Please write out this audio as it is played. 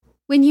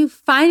When you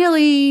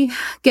finally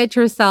get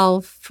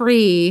yourself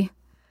free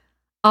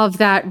of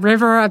that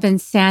river of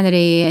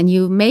insanity and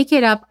you make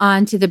it up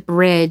onto the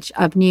bridge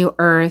of new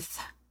earth,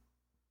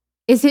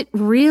 is it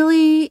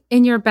really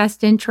in your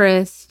best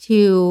interest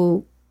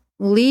to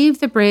leave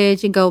the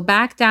bridge and go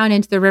back down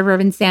into the river of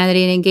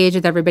insanity and engage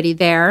with everybody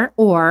there?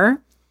 Or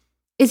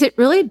is it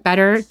really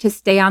better to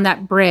stay on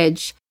that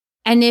bridge?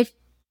 And if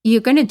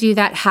you're going to do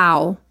that,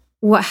 how?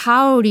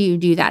 How do you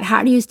do that?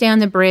 How do you stay on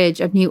the bridge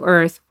of new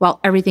earth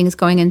while everything's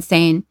going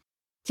insane?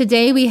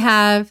 Today we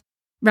have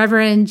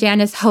Reverend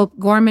Janice Hope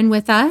Gorman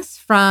with us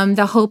from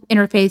the Hope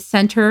Interfaith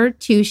Center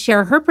to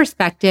share her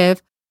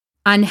perspective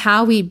on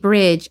how we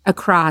bridge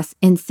across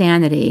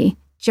insanity.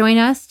 Join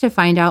us to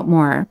find out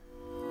more.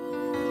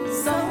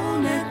 Soul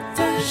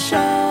Nectar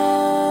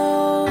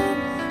Show,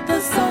 the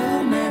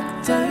Soul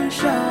Nectar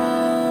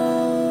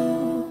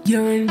Show.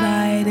 You're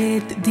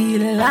invited,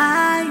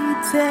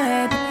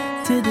 delighted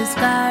to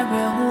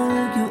discover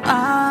who you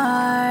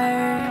are.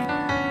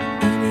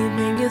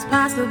 Anything is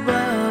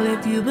possible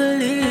if you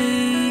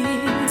believe.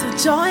 So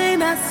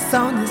join us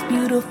on this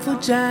beautiful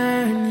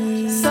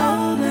journey.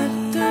 Soul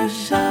Nectar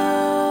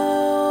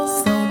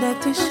Show. Soul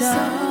Nectar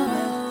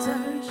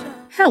Show.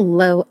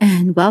 Hello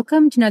and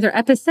welcome to another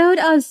episode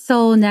of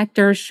Soul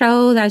Nectar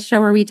Show, that show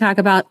where we talk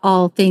about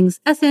all things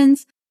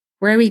essence,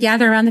 where we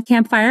gather around the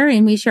campfire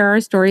and we share our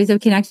stories of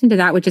connection to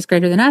that which is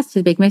greater than us, to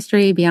the big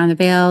mystery, beyond the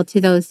veil,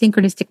 to those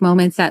synchronistic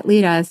moments that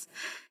lead us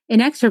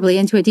inexorably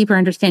into a deeper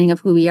understanding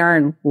of who we are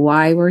and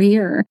why we're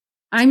here.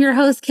 I'm your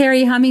host,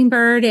 Carrie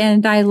Hummingbird,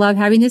 and I love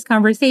having these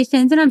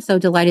conversations, and I'm so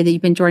delighted that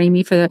you've been joining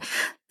me for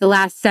the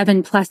last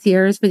 7+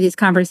 years for these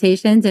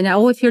conversations. And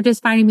if you're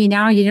just finding me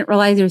now, you didn't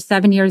realize there's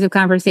 7 years of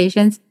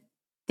conversations.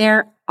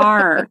 There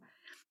are.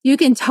 You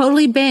can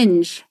totally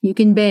binge. You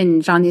can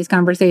binge on these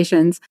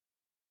conversations.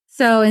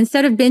 So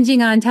instead of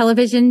binging on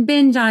television,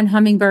 binge on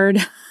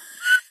Hummingbird.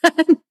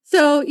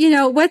 So,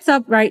 what's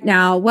up right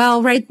now?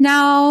 Well, right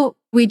now,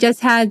 we just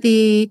had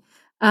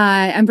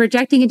I'm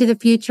projecting into the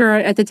future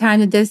at the time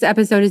that this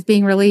episode is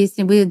being released,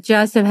 and we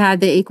just have had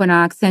the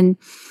equinox. And,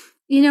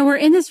 we're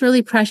in this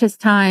really precious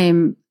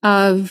time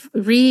of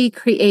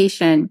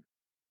recreation.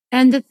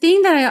 And the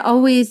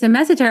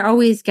message I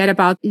always get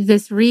about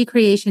this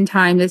recreation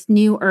time, this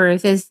new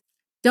earth, is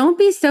don't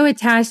be so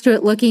attached to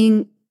it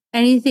looking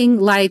anything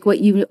like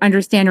what you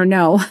understand or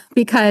know,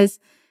 because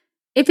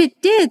if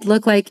it did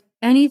look like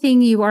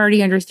anything you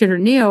already understood or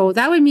knew,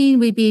 that would mean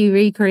we'd be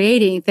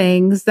recreating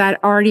things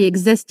that already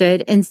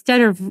existed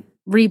instead of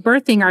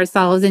rebirthing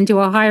ourselves into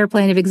a higher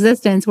plane of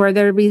existence where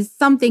there'd be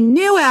something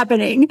new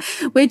happening,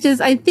 which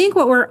is, I think,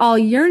 what we're all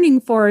yearning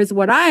for, is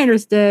what I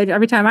understood.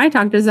 Every time I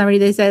talk to somebody,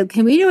 they said,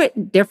 can we do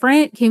it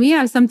different? Can we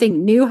have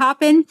something new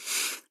happen?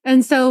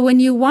 And so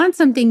when you want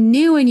something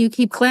new and you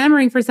keep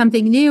clamoring for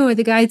something new,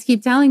 the guides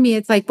keep telling me,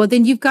 it's like, well,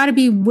 then you've got to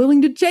be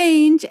willing to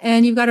change,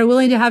 and you've got to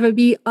willing to have it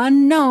be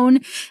unknown,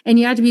 and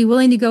you have to be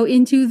willing to go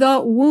into the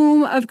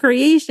womb of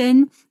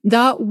creation.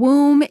 The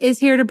womb is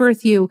here to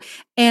birth you,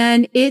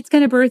 and it's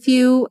going to birth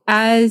you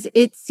as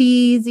it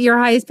sees your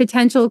highest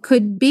potential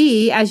could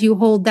be, as you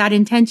hold that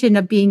intention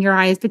of being your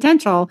highest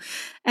potential.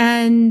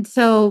 And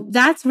so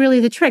that's really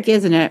the trick,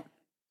 isn't it?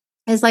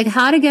 Is like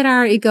how to get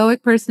our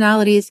egoic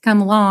personalities to come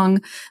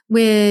along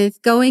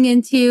with going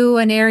into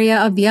an area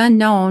of the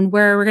unknown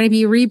where we're going to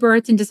be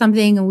rebirthed into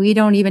something and we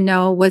don't even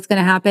know what's going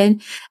to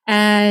happen.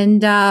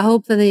 And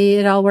hopefully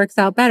it all works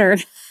out better.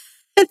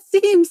 It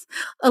seems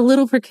a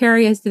little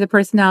precarious to the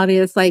personality.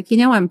 It's like,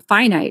 I'm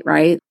finite,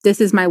 right? This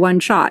is my one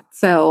shot.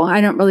 So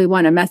I don't really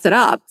want to mess it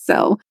up.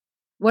 So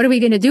what are we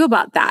going to do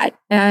about that?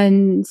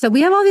 And so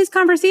we have all these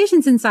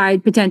conversations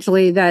inside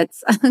potentially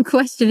that's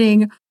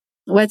questioning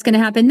what's going to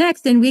happen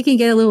next. And we can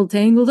get a little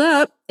tangled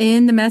up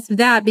in the mess of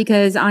that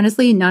because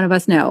honestly, none of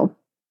us know.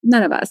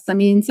 None of us. I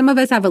mean, some of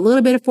us have a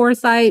little bit of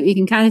foresight. We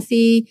can kind of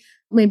see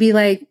maybe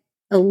like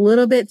a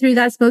little bit through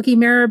that smoky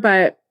mirror,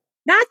 but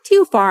not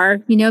too far,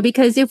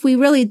 because if we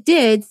really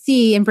did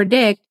see and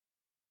predict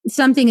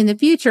something in the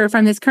future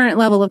from this current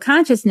level of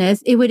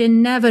consciousness, it would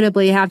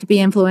inevitably have to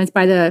be influenced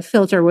by the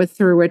filter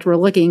through which we're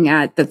looking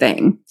at the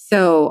thing.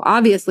 So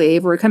obviously,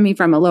 if we're coming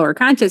from a lower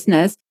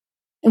consciousness,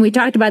 and we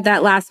talked about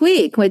that last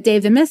week with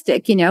Dave the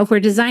Mystic, if we're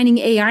designing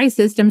AI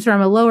systems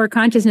from a lower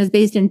consciousness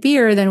based in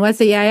fear, then what's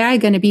the AI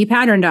going to be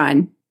patterned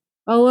on?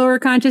 A lower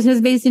consciousness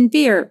based in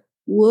fear.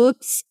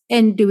 Whoops.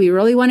 And do we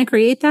really want to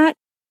create that?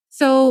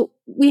 So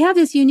we have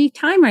this unique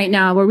time right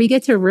now where we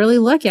get to really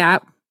look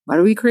at what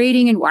are we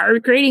creating and why are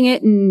we creating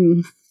it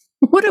and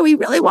what do we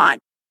really want?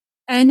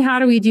 And how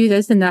do we do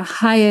this in the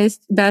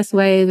highest, best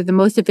way with the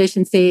most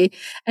efficiency?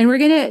 And we're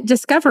going to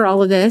discover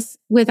all of this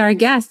with our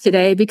guest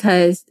today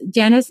because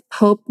Janice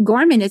Hope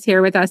Gorman is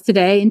here with us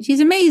today, and she's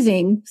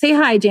amazing. Say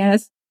hi,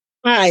 Janice.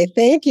 Hi,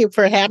 thank you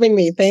for having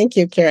me. Thank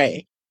you,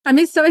 Carrie.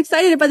 I'm so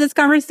excited about this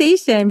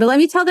conversation, but let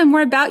me tell them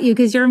more about you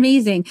because you're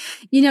amazing.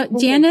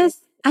 Janice,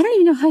 I don't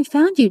even know how I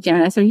found you,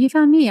 Janice, or you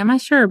found me. I'm not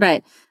sure,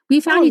 but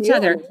we found each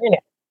other.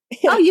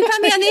 Oh, you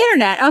found me on the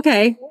internet.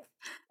 Okay.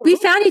 We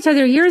found each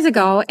other years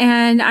ago,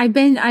 and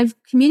I've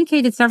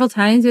communicated several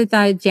times with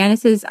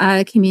Janice's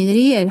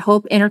community at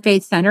Hope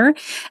Interfaith Center.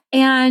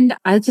 And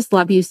I just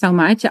love you so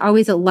much. I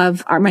always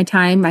love my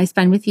time I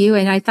spend with you.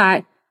 And I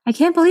thought, I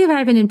can't believe I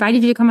haven't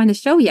invited you to come on the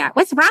show yet.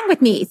 What's wrong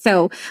with me?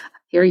 So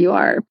here you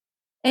are.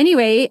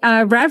 Anyway,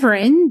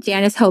 Reverend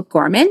Janice Hope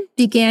Gorman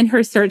began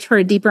her search for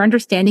a deeper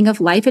understanding of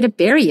life at a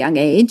very young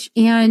age.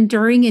 And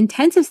during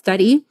intensive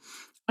study,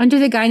 under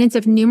the guidance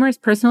of numerous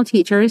personal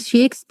teachers,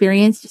 she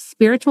experienced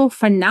spiritual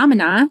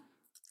phenomena,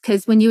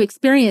 because when you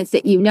experience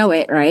it, you know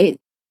it, right?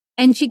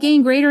 And she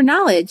gained greater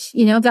knowledge,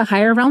 of the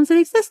higher realms of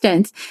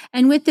existence.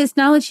 And with this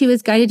knowledge, she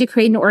was guided to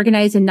create and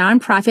organize a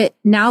nonprofit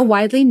now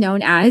widely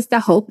known as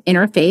the Hope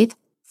Interfaith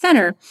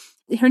Center.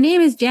 Her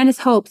name is Janice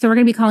Hope, so we're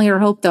going to be calling her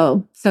Hope,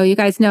 though. So you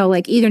guys know,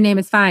 either name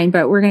is fine,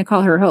 but we're going to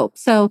call her Hope.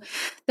 So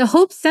the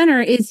Hope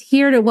Center is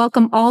here to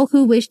welcome all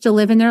who wish to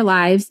live in their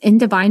lives in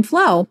divine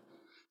flow,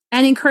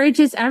 and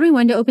encourages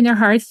everyone to open their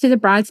hearts to the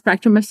broad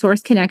spectrum of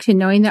source connection,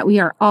 knowing that we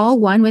are all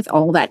one with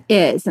all that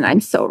is. And I'm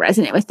so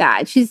resonant with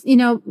that. She's,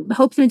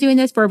 Hope's been doing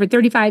this for over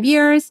 35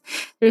 years.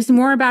 There's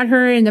more about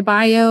her in the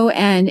bio,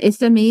 and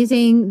it's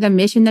amazing the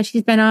mission that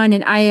she's been on.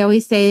 And I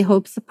always say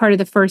Hope's a part of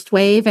the first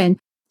wave, and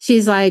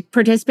she's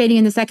participating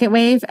in the second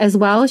wave as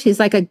well. She's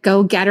like a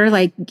go-getter,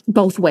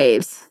 both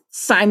waves.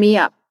 Sign me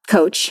up,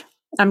 coach.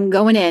 I'm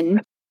going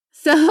in.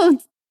 So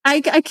I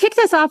kicked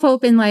us off,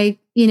 Hope, in a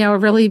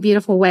really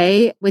beautiful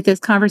way with this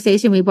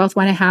conversation we both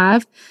want to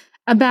have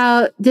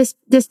about this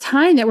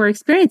time that we're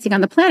experiencing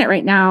on the planet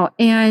right now.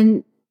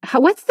 And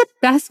what's the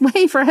best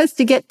way for us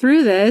to get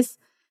through this?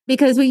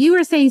 Because you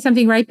were saying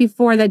something right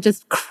before that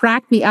just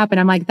cracked me up. And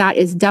I'm like, that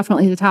is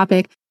definitely the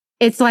topic.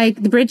 It's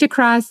like the bridge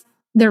across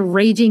the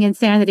raging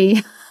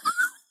insanity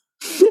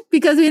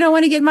because we don't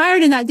want to get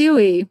mired in that, do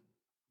we?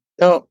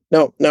 No.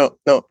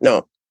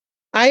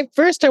 I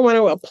want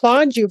to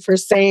applaud you for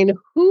saying,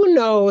 who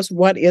knows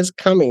what is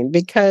coming?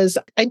 Because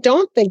I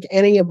don't think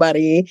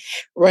anybody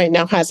right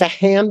now has a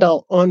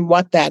handle on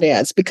what that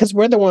is, because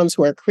we're the ones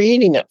who are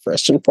creating it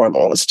first and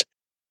foremost.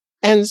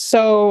 And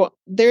so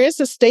there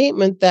is a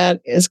statement that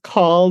is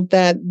called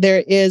that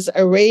there is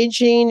a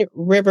raging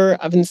river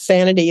of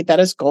insanity that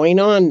is going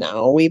on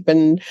now. We've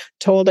been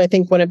told, I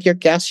think one of your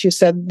guests, you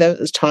said, that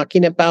was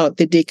talking about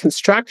the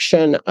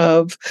deconstruction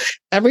of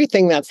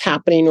everything that's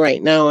happening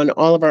right now in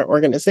all of our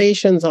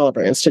organizations, all of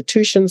our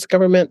institutions,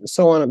 government, and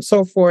so on and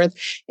so forth.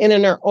 And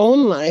in our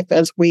own life,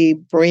 as we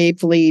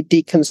bravely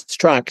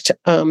deconstruct,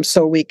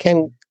 so we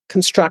can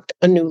construct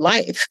a new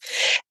life.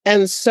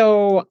 And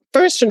so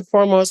first and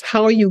foremost,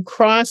 how you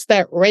cross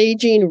that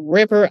raging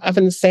river of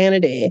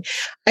insanity.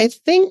 I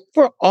think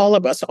for all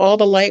of us, all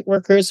the light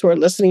workers who are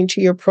listening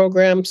to your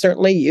program,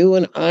 certainly you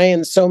and I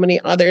and so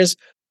many others,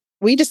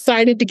 we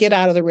decided to get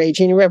out of the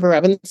raging river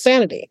of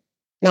insanity.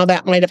 Now,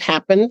 that might have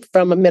happened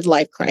from a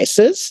midlife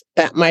crisis.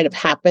 That might have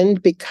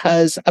happened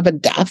because of a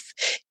death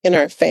in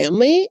our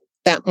family.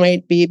 That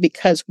might be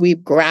because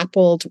we've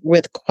grappled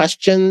with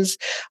questions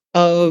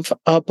of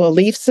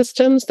belief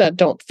systems that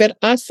don't fit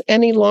us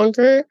any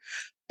longer,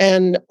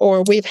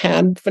 or we've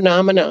had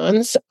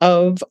phenomenons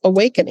of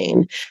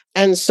awakening.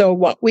 And so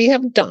what we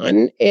have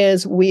done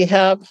is we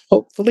have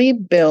hopefully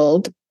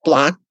built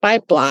block by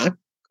block,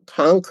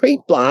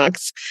 concrete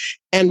blocks,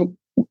 and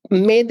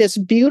made this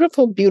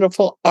beautiful,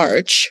 beautiful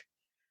arch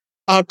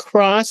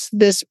across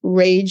this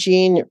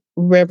raging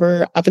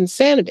river of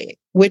insanity,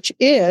 which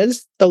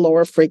is the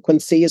lower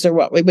frequencies, or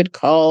what we would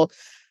call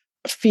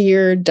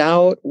fear,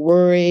 doubt,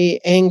 worry,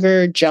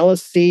 anger,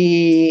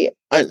 jealousy,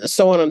 and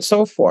so on and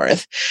so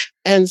forth.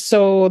 And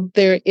so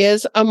there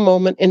is a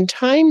moment in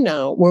time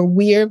now where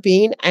we are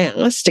being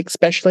asked,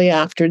 especially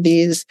after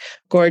these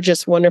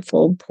gorgeous,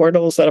 wonderful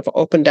portals that have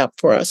opened up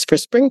for us for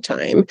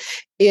springtime,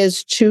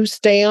 is to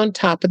stay on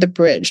top of the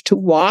bridge, to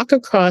walk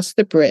across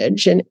the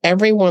bridge. And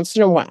every once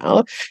in a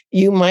while,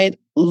 you might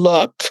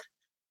look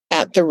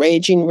at the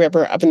raging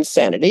river of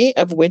insanity,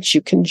 of which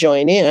you can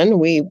join in.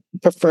 We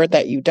prefer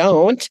that you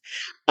don't.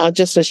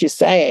 Just as you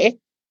say,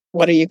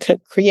 what do you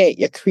create?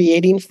 You're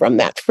creating from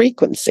that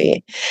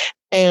frequency.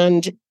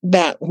 And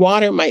that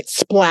water might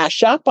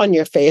splash up on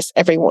your face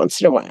every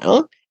once in a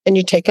while. And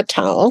you take a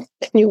towel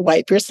and you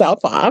wipe yourself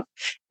off.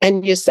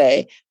 And you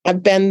say,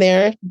 I've been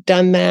there,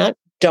 done that.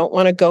 Don't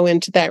want to go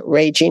into that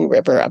raging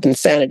river of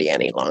insanity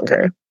any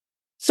longer.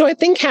 So I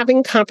think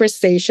having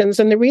conversations,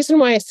 and the reason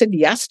why I said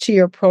yes to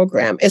your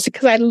program is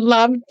because I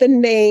love the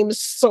name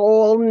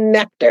Soul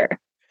Nectar.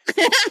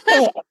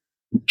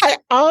 I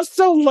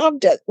also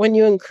loved it when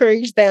you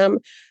encouraged them,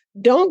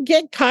 don't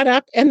get caught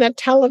up in the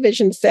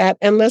television set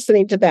and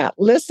listening to that.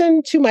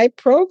 Listen to my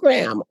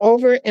program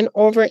over and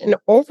over and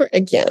over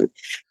again,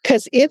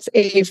 because it's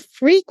a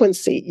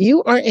frequency.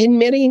 You are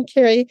emitting,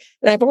 Carrie,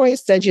 and I've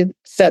always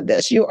said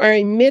this, you are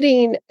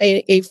emitting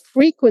a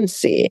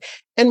frequency,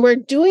 and we're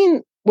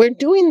doing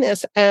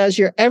this as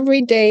your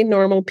everyday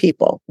normal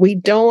people. We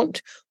don't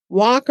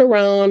walk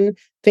around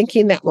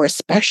thinking that we're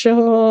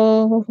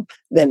special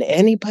than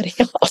anybody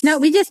else. No,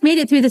 we just made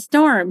it through the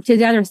storm to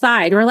the other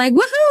side. We're like,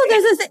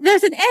 woohoo,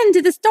 there's an end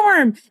to the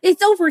storm.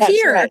 It's over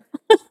here. Right.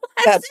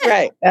 That's it.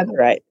 right. That's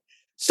right.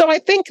 So I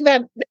think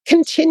that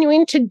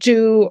continuing to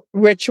do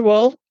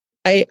ritual,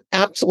 I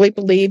absolutely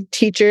believe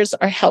teachers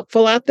are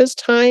helpful at this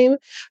time.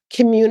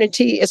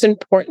 Community is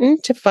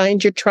important to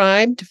find your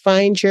tribe, to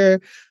find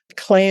your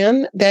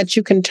clan that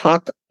you can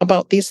talk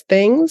about these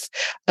things.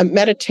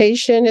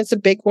 Meditation is a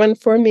big one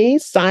for me.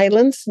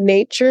 Silence,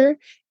 nature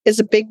is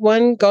a big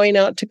one. Going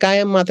out to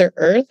Gaia Mother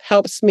Earth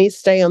helps me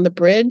stay on the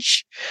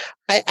bridge.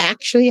 I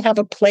actually have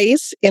a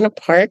place in a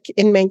park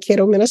in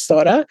Mankato,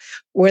 Minnesota,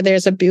 where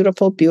there's a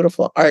beautiful,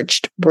 beautiful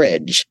arched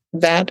bridge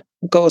that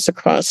goes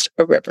across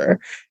a river.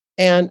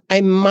 And I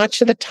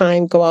much of the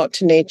time go out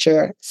to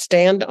nature,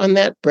 stand on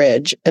that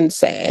bridge and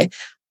say,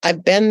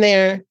 I've been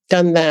there,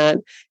 done that,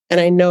 and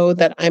I know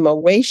that I'm a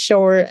way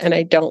shore and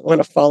I don't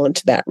want to fall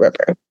into that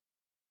river.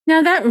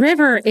 Now, that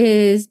river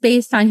is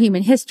based on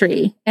human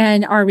history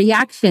and our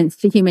reactions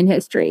to human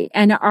history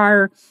and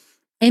our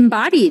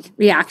embodied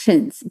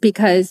reactions,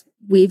 because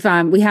we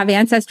have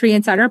ancestry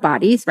inside our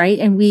bodies, right?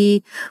 And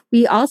we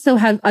also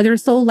have other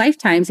soul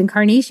lifetimes,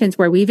 incarnations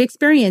where we've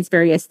experienced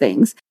various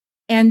things.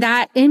 And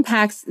that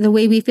impacts the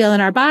way we feel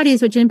in our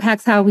bodies, which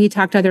impacts how we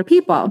talk to other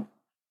people.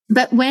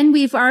 But when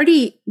we've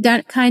already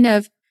done kind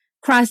of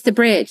crossed the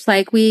bridge,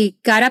 like we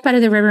got up out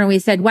of the river and we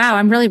said, wow,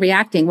 I'm really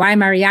reacting. Why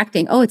am I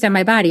reacting? Oh, it's in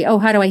my body. Oh,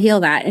 how do I heal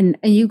that? And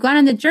you've gone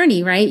on the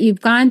journey, right?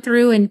 You've gone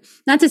through, and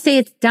not to say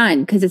it's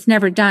done, because it's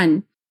never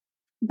done,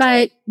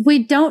 but we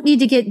don't need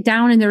to get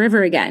down in the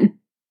river again.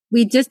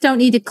 We just don't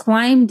need to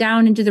climb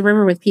down into the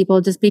river with people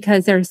just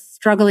because they're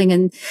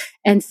struggling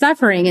and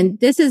suffering. And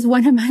this is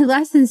one of my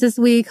lessons this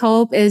week,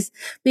 Hope, is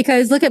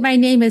because look at, my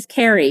name is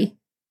Carrie.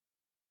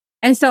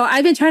 And so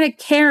I've been trying to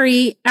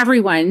carry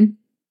everyone.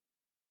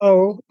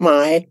 Oh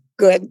my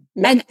goodness.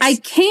 And I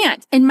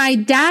can't. And my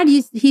dad,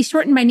 he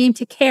shortened my name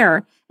to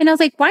Care. And I was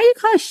like, why do you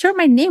call it short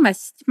my name?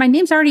 My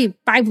name's already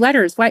 5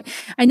 letters. Why?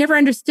 I never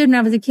understood when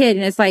I was a kid.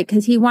 And it's like,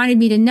 because he wanted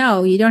me to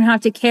know you don't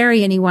have to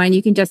carry anyone.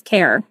 You can just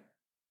care.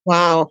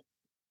 Wow.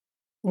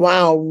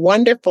 Wow.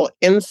 Wonderful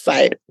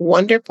insight.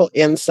 Wonderful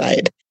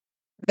insight.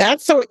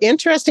 That's so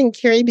interesting,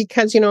 Carrie,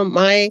 because,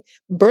 my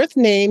birth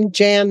name,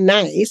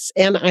 Janice,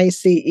 Nice.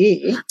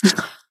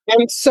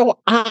 And so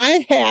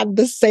I had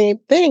the same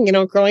thing,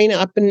 growing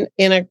up in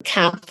a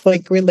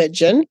Catholic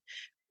religion.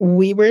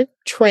 We were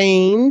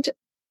trained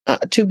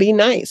to be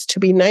nice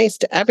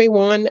to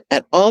everyone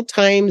at all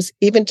times,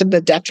 even to the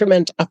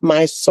detriment of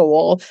my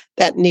soul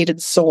that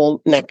needed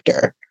soul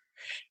nectar.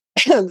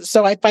 And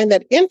so I find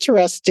that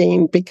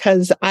interesting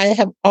because I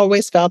have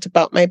always felt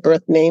about my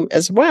birth name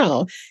as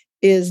well,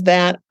 is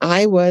that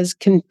I was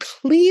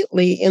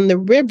completely in the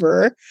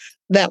river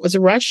that was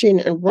rushing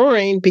and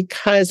roaring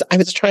because I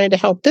was trying to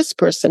help this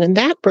person and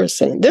that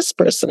person and this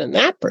person and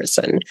that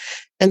person.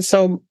 And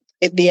so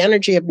the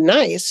energy of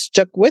nice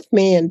stuck with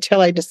me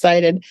until I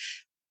decided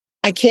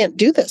I can't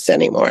do this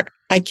anymore.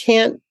 I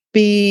can't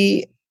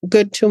be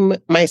good to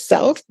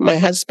myself, my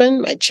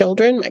husband, my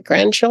children, my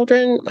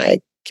grandchildren, my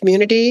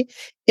community,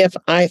 if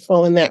I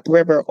fall in that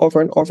river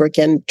over and over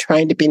again,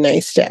 trying to be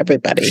nice to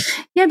everybody.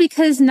 Yeah,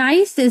 because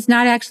nice is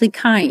not actually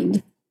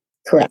kind.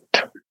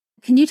 Correct.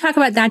 Can you talk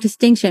about that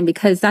distinction?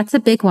 Because that's a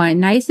big one.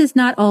 Nice is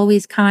not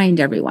always kind,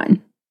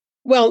 everyone.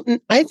 Well,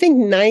 I think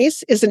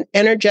nice is an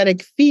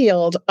energetic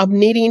field of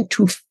needing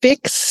to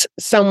fix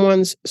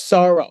someone's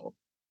sorrow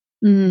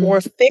or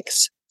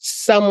fix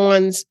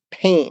someone's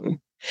pain.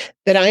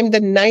 That I'm the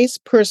nice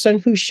person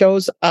who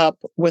shows up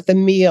with a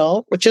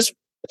meal, which is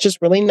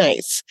really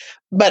nice.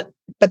 But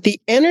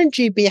the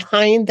energy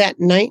behind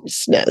that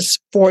niceness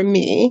for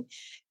me,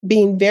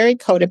 being very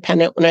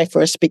codependent when I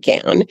first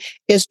began,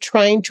 is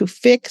trying to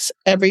fix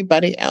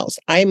everybody else.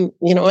 And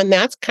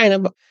that's kind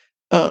of,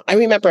 I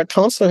remember a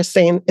counselor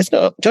saying,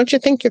 don't you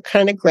think you're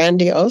kind of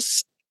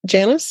grandiose,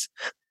 Janice?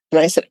 And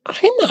I said,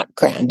 I'm not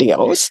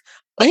grandiose.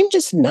 I'm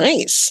just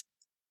nice.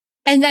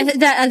 And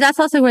that's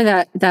also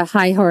where the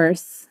high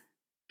horse,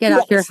 get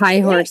off your high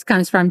horse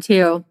comes from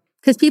too.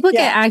 Because people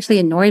get actually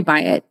annoyed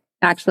by it,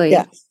 actually.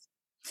 Yes.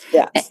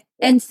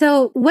 And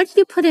so what do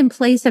you put in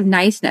place of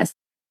niceness?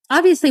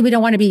 Obviously, we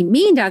don't want to be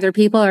mean to other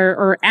people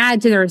or add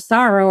to their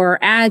sorrow or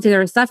add to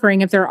their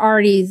suffering if they're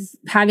already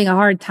having a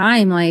hard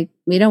time. Like,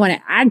 we don't want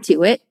to add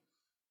to it.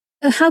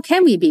 How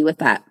can we be with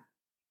that?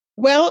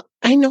 Well,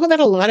 I know that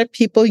a lot of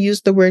people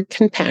use the word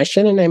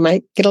compassion, and I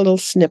might get a little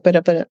snippet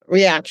of a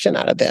reaction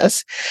out of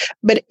this.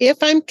 But if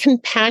I'm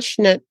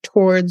compassionate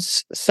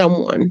towards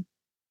someone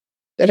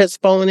that has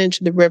fallen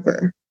into the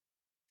river,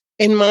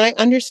 in my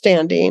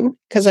understanding,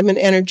 because I'm an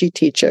energy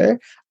teacher,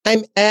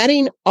 I'm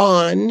adding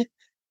on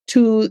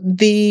to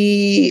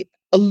the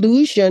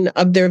illusion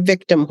of their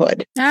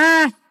victimhood.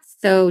 Ah,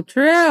 so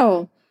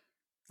true.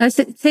 Let's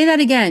say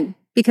that again,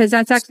 because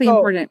that's actually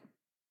important.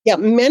 Yeah,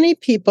 many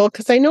people,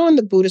 because I know in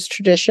the Buddhist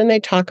tradition,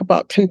 they talk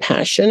about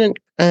compassion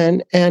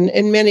and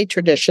in many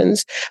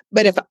traditions.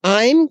 But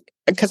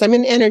because I'm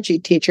an energy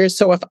teacher,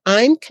 so if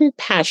I'm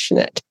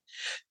compassionate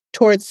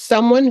towards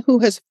someone who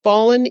has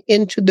fallen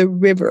into the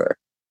river,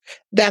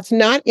 that's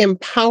not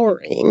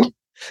empowering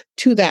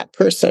to that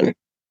person.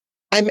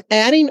 I'm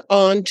adding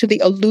on to the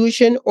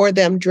illusion or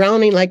them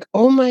drowning, like,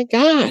 oh my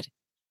God,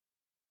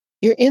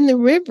 you're in the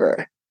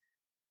river.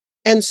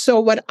 And so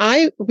what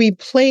I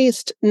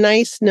replaced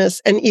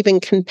niceness and even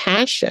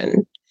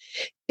compassion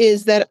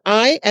is that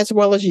I, as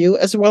well as you,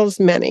 as well as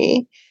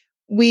many,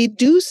 we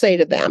do say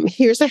to them,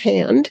 here's a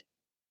hand.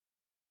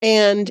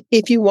 And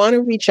if you want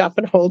to reach up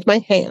and hold my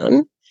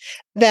hand,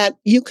 that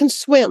you can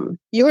swim.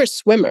 You're a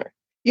swimmer.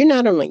 You're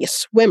not only a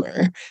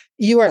swimmer,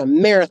 you are a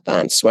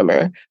marathon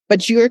swimmer,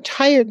 but you're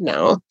tired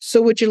now.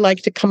 So would you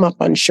like to come up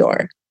on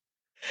shore?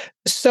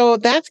 So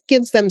that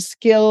gives them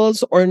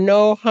skills or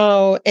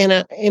know-how and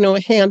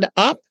a hand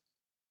up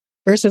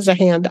versus a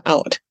hand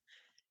out.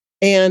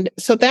 And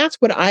so that's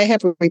what I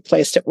have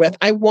replaced it with.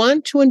 I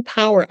want to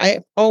empower. I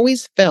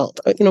always felt,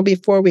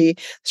 before we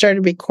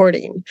started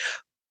recording,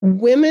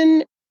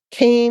 women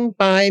came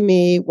by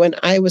me when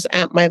I was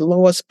at my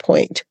lowest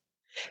point,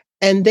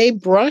 and they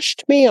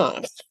brushed me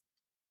off,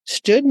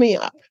 stood me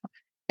up,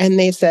 and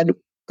they said,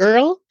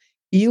 girl,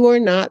 you are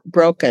not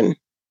broken.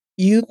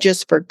 You've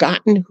just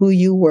forgotten who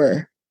you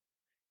were,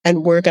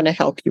 and we're going to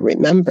help you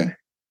remember.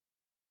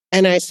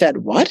 And I said,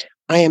 what?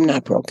 I am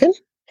not broken?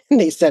 And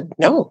they said,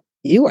 no,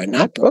 you are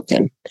not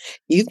broken.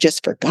 You've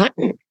just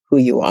forgotten who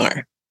you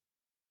are.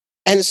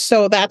 And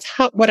so that's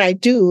what I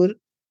do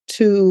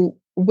to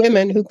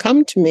women who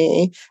come to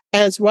me,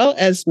 as well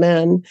as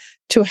men,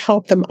 to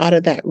help them out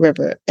of that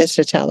river, is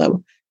to tell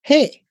them,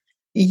 hey,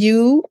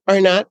 you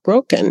are not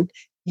broken.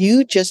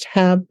 You just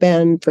have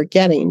been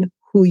forgetting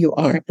who you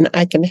are. And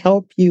I can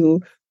help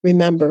you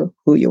remember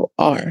who you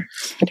are.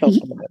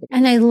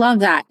 And I love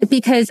that,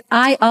 because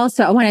I want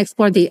to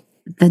explore the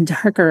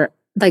darker,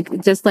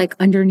 just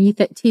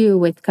underneath it too,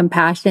 with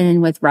compassion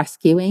and with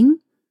rescuing.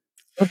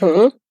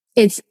 Mm-hmm.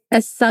 It's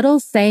a subtle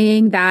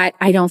saying that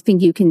I don't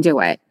think you can do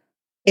it.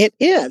 It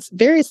is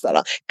very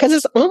subtle, because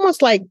it's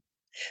almost like,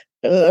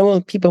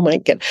 people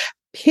might get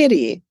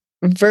pity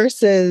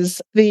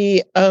versus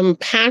the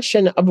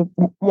passion of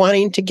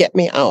wanting to get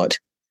me out.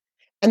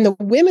 And the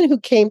women who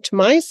came to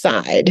my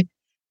side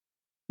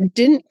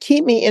didn't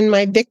keep me in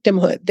my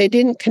victimhood. They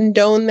didn't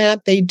condone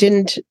that. They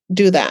didn't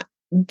do that.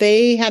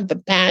 They had the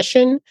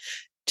passion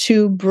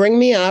to bring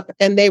me up,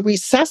 and they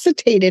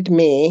resuscitated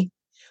me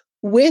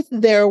with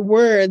their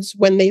words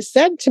when they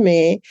said to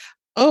me,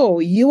 oh,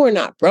 you are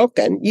not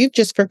broken. You've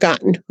just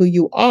forgotten who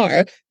you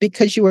are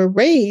because you were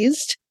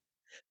raised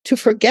to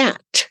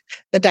forget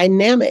the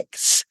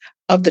dynamics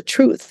of the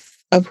truth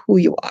of who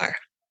you are.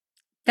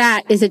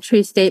 That is a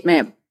true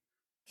statement.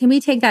 Can we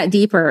take that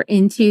deeper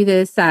into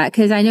this?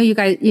 Because I know you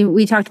guys,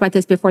 we talked about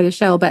this before the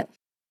show, but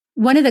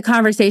one of the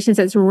conversations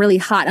that's really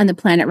hot on the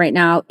planet right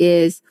now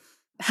is,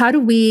 how do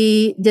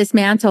we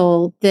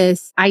dismantle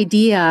this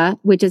idea,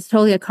 which is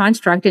totally a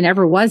construct and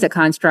ever was a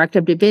construct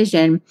of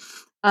division,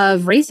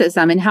 of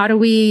racism? And how do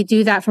we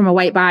do that from a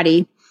white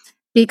body?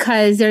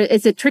 Because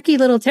it's a tricky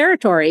little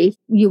territory.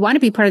 You want to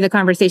be part of the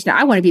conversation.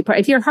 I want to be part.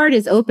 If your heart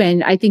is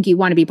open, I think you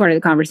want to be part of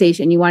the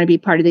conversation. You want to be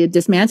part of the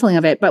dismantling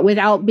of it, but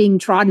without being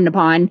trodden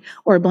upon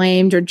or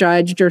blamed or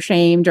judged or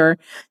shamed or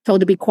told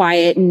to be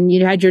quiet. And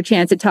you had your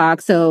chance to talk,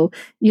 so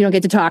you don't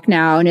get to talk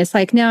now. And it's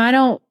like, no, I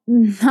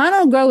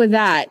don't go with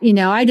that.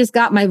 I just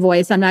got my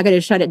voice. I'm not going to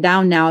shut it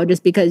down now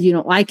just because you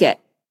don't like it,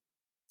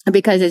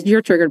 because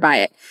you're triggered by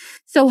it.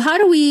 So how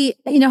do we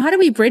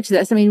bridge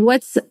this? I mean,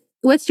 what's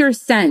your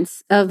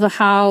sense of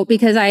how,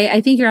 because I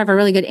think you have a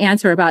really good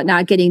answer about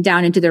not getting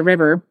down into the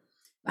river.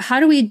 How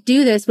do we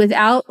do this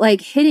without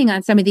hitting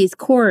on some of these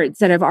chords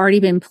that have already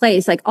been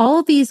placed? All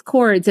of these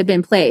chords have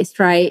been placed,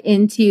 right,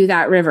 into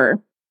that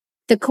river.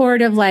 The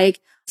chord of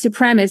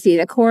supremacy,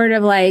 the chord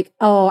of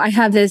oh, I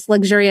have this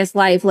luxurious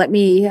life. Let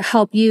me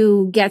help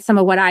you get some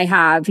of what I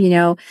have.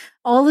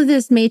 All of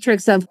this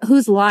matrix of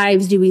whose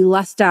lives do we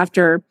lust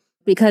after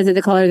because of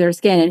the color of their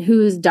skin, and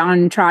who's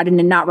downtrodden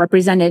and not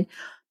represented.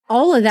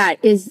 All of that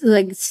is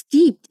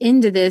steeped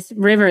into this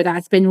river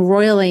that's been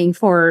roiling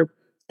for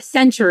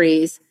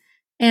centuries.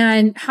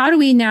 And how do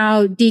we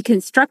now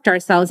deconstruct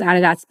ourselves out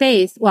of that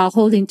space while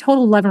holding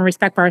total love and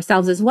respect for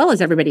ourselves as well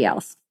as everybody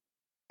else?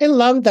 I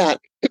love that.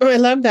 I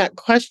love that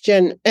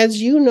question.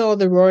 As you know,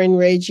 the roaring,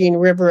 raging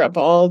river of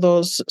all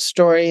those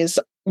stories,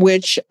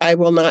 which I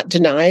will not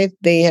deny,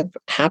 they have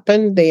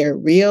happened. They are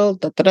real,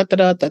 but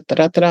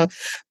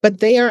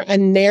they are a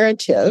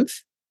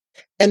narrative.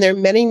 And there are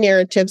many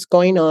narratives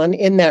going on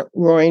in that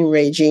roaring,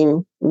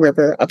 raging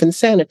river of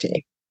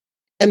insanity.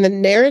 And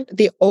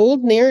the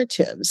old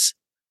narratives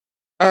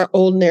are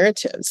old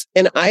narratives.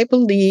 And I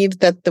believe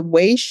that the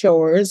way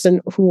showers,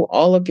 and who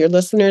all of your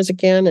listeners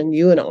again, and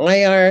you and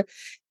I are,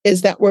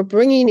 is that we're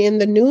bringing in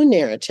the new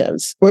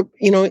narratives. Do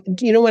you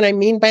know what I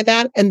mean by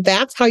that? And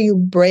that's how you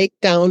break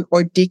down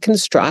or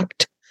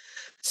deconstruct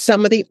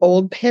some of the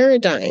old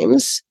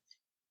paradigms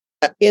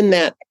in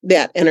that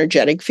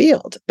energetic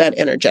field.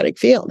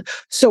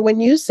 So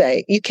when you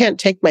say you can't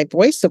take my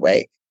voice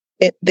away,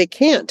 they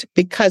can't,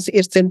 because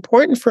it's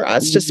important for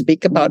us to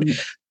speak about,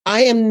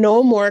 I am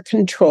no more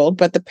controlled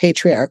by the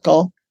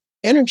patriarchal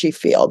energy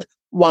field.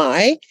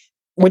 Why?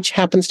 Which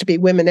happens to be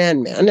women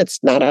and men.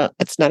 It's not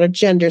a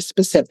gender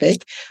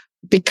specific.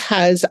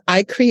 because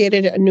I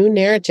created a new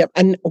narrative.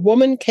 And a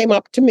woman came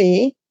up to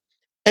me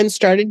and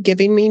started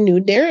giving me new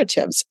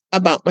narratives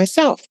about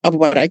myself, of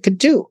what I could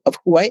do, of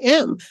who I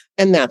am.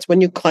 And that's when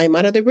you climb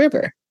out of the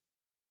river.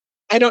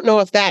 I don't know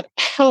if that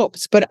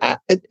helps, but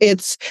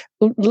it's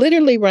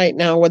literally right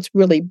now what's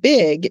really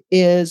big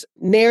is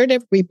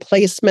narrative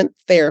replacement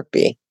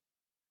therapy.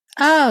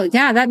 Oh,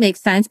 yeah, that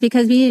makes sense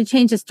because we need to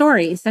change the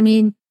stories. I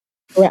mean,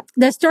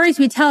 the stories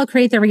we tell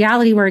create the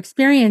reality we're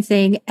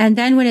experiencing. And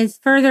then when it's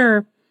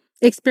further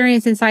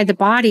experienced inside the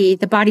body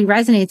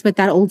resonates with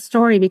that old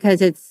story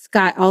because it's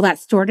got all that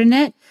stored in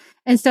it.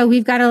 And so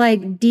we've got to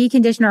like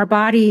decondition our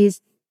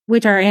bodies,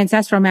 which are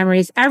ancestral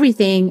memories,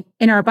 everything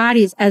in our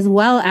bodies, as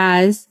well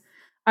as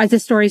the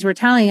stories we're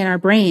telling in our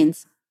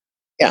brains.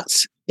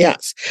 Yes.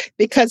 Yes.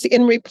 Because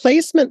in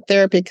replacement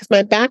therapy, because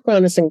my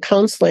background is in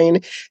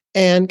counseling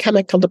and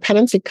chemical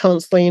dependency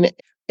counseling,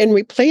 in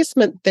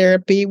replacement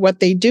therapy, what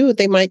they do,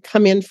 they might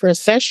come in for a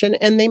session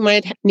and they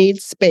might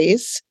need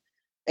space,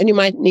 and you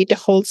might need to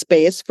hold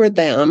space for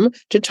them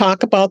to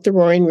talk about the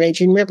roaring,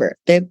 raging river.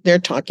 They're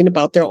talking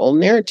about their own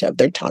narrative.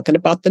 They're talking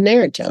about the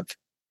narrative.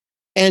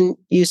 And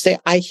you say,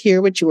 I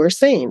hear what you are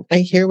saying. I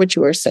hear what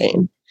you are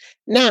saying.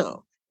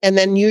 Now, and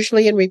then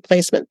usually in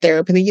replacement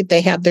therapy,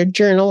 they have their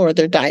journal or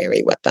their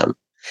diary with them.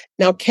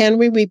 Now, can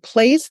we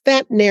replace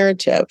that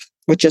narrative,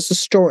 which is a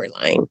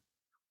storyline,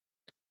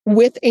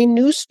 with a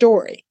new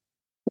story,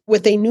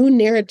 with a new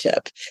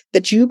narrative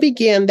that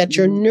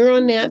your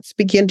neural nets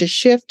begin to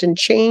shift and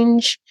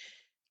change?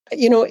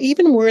 You know,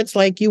 even words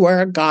like you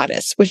are a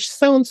goddess, which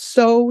sounds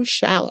so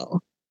shallow.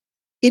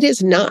 It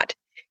is not.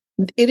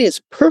 It is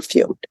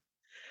perfumed.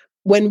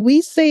 When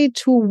we say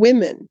to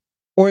women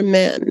or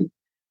men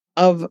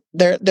of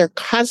their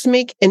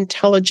cosmic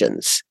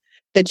intelligence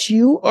that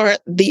you are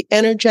the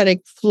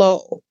energetic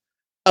flow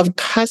of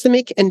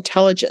cosmic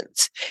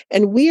intelligence,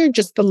 and we are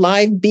just the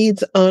live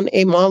beads on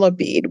a mala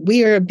bead.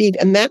 We are a bead,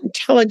 and that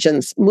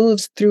intelligence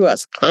moves through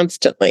us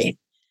constantly.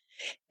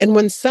 And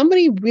when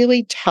somebody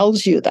really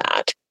tells you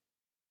that,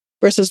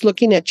 versus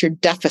looking at your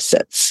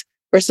deficits,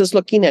 versus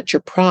looking at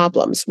your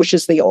problems, which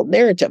is the old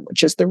narrative,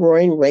 which is the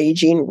roaring,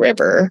 raging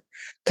river,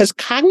 because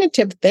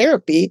cognitive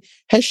therapy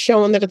has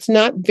shown that it's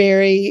not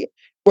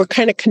we're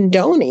kind of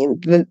condoning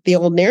the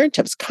old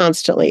narratives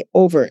constantly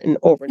over and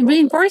over. And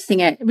reinforcing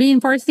it.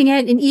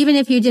 And even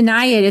if you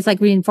deny it, it's like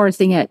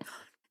reinforcing it.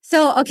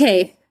 So,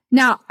 okay,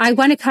 now I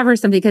want to cover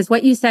something because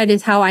what you said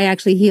is how I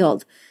actually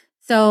healed.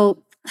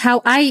 So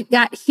how I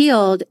got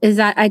healed is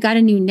that I got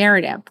a new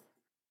narrative.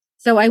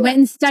 So I went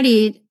and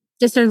studied,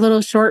 just a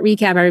little short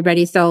recap,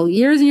 everybody. So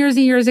years and years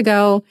and years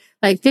ago,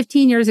 like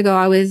 15 years ago,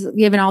 I was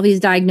given all these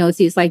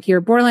diagnoses, like you're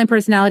borderline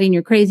personality and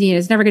you're crazy and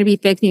it's never going to be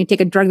fixed and you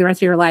take a drug the rest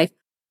of your life.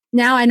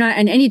 Now I'm not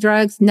on any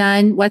drugs,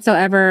 none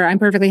whatsoever. I'm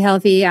perfectly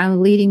healthy.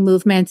 I'm leading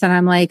movements and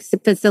I'm like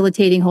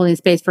facilitating, holding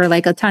space for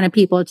like a ton of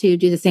people to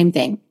do the same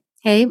thing.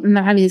 Okay. I'm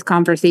having these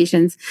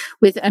conversations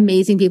with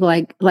amazing people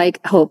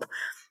like Hope.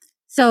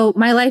 So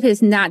my life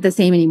is not the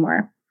same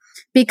anymore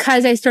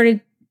because I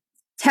started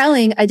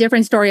telling a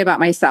different story about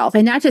myself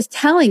and not just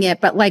telling it,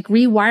 but like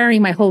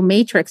rewiring my whole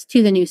matrix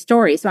to the new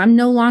story. So I'm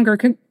no longer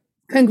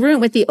congruent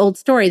with the old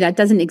story that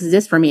doesn't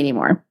exist for me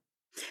anymore.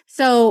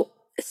 So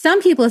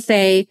some people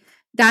say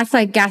that's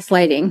like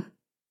gaslighting.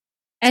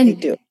 And they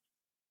do.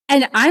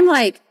 And I'm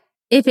like,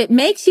 if it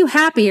makes you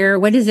happier,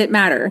 what does it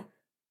matter?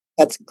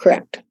 That's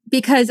correct.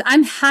 Because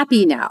I'm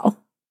happy now.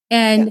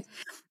 And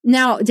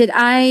now, did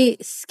I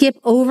skip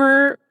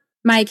over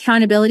my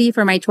accountability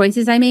for my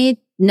choices I made?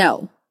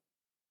 No.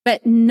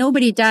 But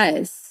nobody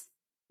does.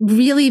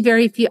 Really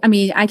very few. I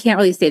mean, I can't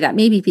really say that.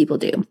 Maybe people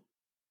do.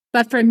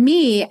 But for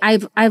me,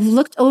 I've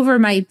looked over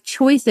my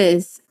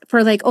choices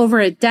for like over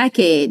a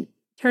decade,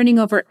 turning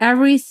over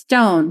every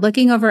stone,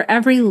 looking over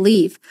every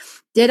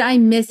leaf. Did I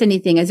miss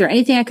anything? Is there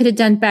anything I could have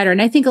done better?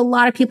 And I think a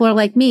lot of people are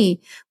like me.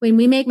 When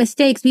we make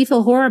mistakes, we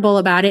feel horrible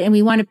about it and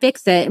we want to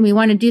fix it and we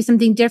want to do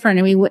something different.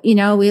 And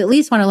we at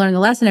least want to learn the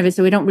lesson of it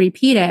so we don't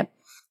repeat it.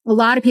 A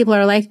lot of people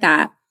are like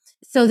that.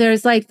 So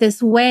there's like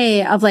this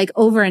way of like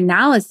over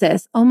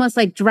analysis, almost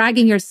like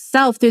dragging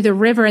yourself through the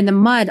river in the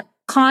mud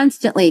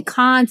constantly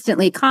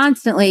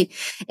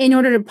in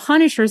order to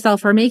punish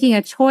yourself for making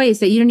a choice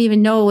that you don't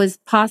even know was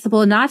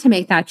possible not to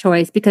make that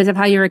choice because of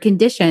how you were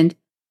conditioned.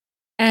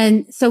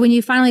 And so when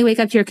you finally wake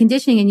up to your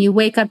conditioning and you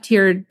wake up to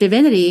your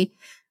divinity,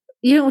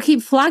 you don't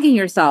keep flogging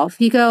yourself.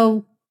 You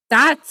go,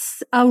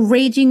 that's a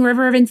raging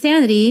river of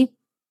insanity.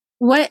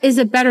 What is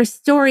a better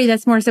story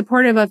that's more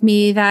supportive of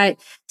me, that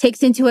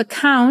takes into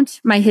account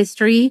my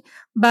history,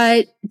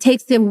 but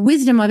takes the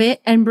wisdom of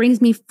it and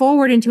brings me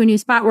forward into a new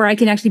spot where I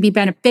can actually be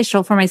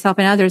beneficial for myself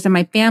and others and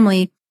my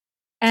family?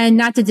 And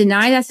not to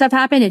deny that stuff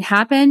happened, it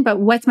happened, but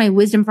what's my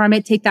wisdom from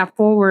it? Take that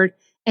forward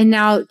and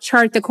now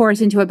chart the course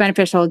into a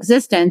beneficial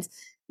existence.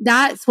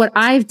 That's what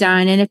I've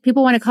done. And if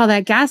people want to call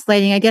that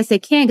gaslighting, I guess they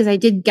can, because I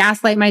did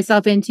gaslight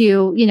myself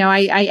into,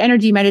 I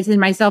energy meditated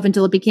myself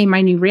until it became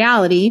my new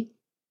reality.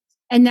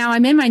 And now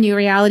I'm in my new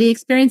reality,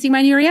 experiencing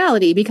my new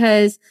reality,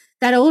 because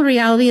that old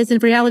reality is a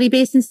reality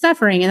based in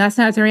suffering. And that's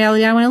not the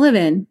reality I want to live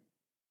in.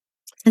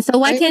 And so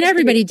why I can't agree.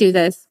 everybody do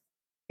this?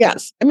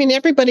 Yes. I mean,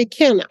 everybody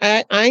can.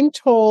 I'm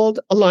told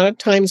a lot of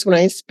times when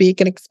I speak,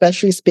 and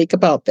especially speak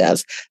about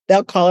this,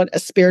 they'll call it a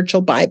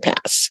spiritual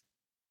bypass.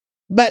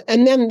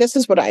 And then this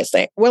is what I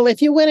say. Well,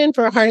 if you went in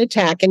for a heart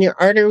attack and your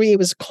artery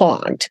was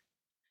clogged,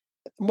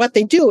 what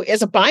they do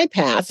is a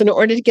bypass in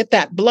order to get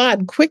that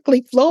blood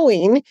quickly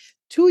flowing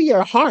to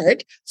your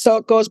heart. So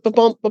it goes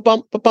ba-bump,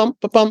 ba-bump, ba-bump,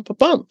 ba-bump,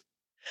 ba-bump.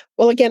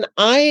 Well, again,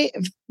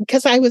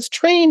 because I was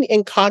trained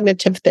in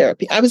cognitive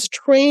therapy, I was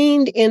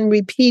trained in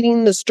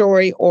repeating the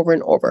story over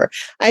and over.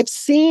 I've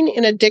seen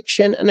in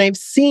addiction and I've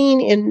seen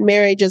in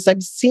marriages,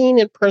 I've seen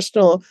in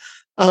personal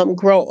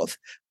growth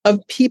of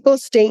people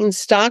staying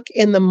stuck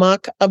in the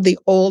muck of the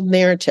old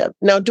narrative.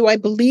 Now, do I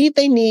believe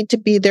they need to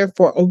be there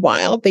for a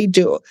while? They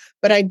do.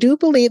 But I do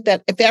believe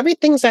that if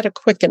everything's at a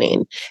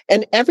quickening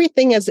and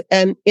everything is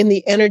in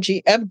the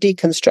energy of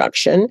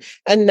deconstruction,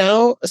 and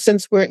now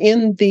since we're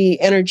in the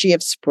energy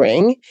of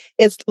spring,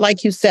 it's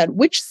like you said,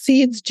 which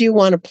seeds do you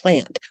want to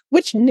plant?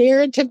 Which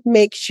narrative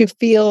makes you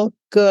feel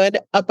good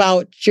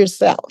about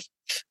yourself?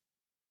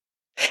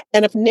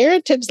 And if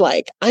narratives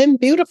like, I'm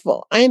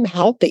beautiful, I'm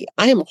healthy,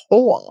 I'm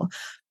whole,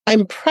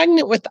 I'm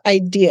pregnant with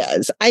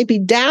ideas, I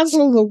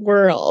bedazzle the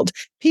world,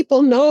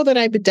 people know that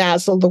I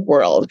bedazzle the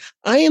world,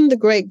 I am the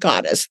great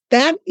goddess,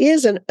 that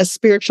isn't a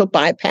spiritual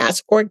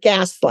bypass or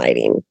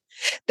gaslighting.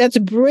 That's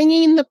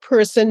bringing the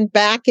person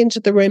back into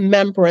the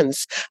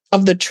remembrance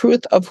of the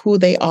truth of who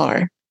they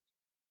are.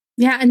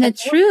 Yeah, and the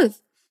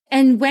truth.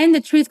 And when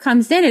the truth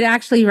comes in, it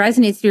actually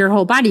resonates through your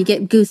whole body. You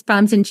get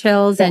goosebumps and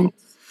chills and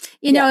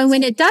and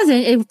when it doesn't,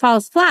 it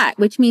falls flat,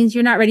 which means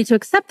you're not ready to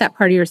accept that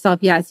part of yourself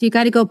yet. So you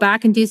got to go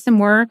back and do some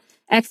more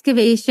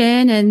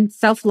excavation and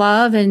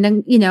self-love and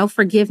then,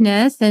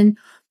 forgiveness. And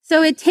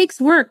so it takes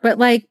work. But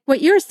like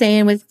what you're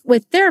saying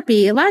with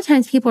therapy, a lot of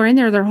times people are in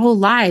there their whole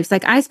lives.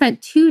 Like I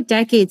spent 2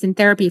 decades in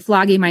therapy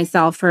flogging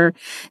myself for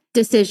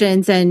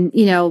decisions and,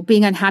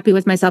 being unhappy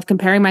with myself,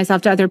 comparing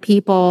myself to other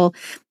people,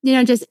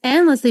 just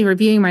endlessly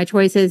reviewing my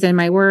choices and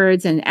my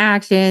words and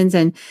actions.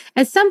 And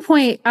at some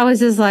point I was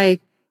just like,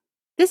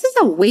 this is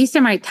a waste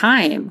of my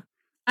time.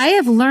 I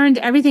have learned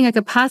everything I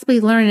could possibly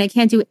learn, and I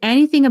can't do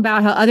anything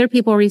about how other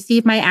people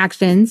receive my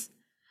actions.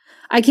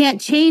 I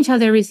can't change how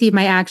they receive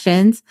my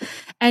actions.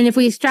 And if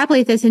we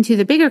extrapolate this into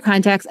the bigger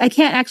context, I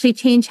can't actually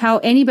change how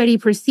anybody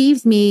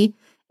perceives me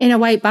in a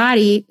white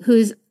body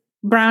who's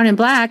brown and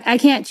black. I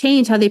can't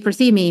change how they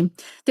perceive me.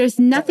 There's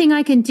nothing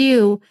I can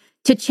do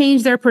to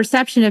change their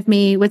perception of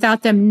me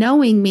without them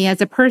knowing me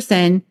as a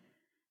person.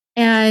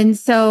 And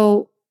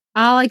so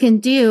all I can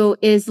do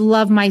is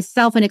love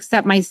myself and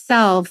accept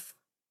myself.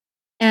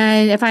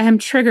 And if I am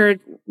triggered,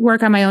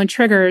 work on my own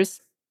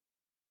triggers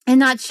and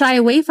not shy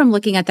away from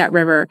looking at that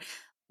river.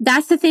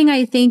 That's the thing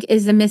I think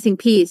is the missing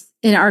piece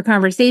in our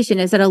conversation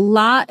is that a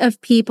lot of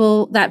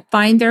people that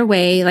find their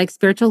way, like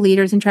spiritual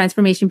leaders and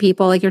transformation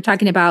people, like you're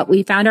talking about,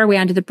 we found our way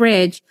onto the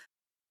bridge.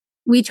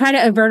 We try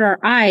to avert our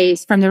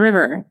eyes from the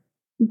river.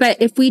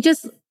 But if we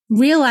just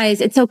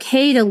realize it's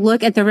okay to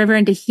look at the river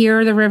and to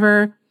hear the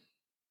river,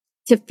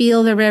 to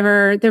feel the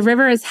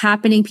river is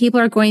happening. People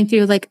are going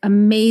through like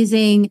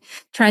amazing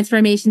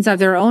transformations of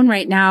their own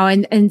right now.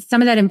 And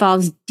some of that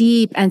involves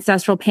deep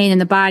ancestral pain in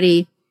the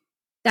body.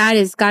 That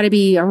has got to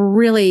be a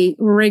really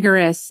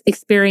rigorous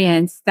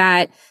experience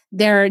that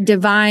their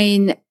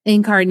divine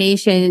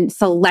incarnation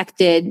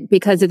selected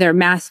because of their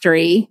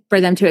mastery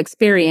for them to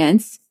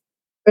experience.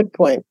 Good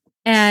point.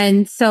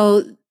 And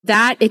so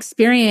that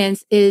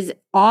experience is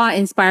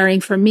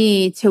awe-inspiring for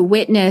me to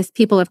witness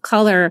people of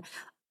color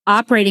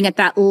operating at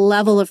that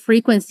level of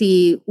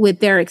frequency with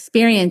their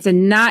experience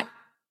and not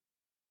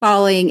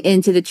falling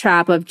into the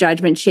trap of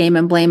judgment, shame,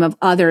 and blame of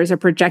others or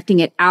projecting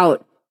it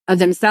out of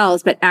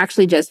themselves, but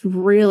actually just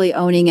really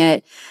owning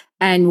it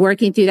and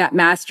working through that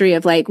mastery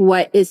of like,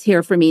 what is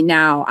here for me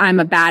now? I'm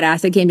a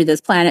badass. I came to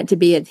this planet to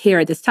be here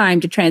at this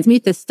time to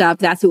transmute this stuff.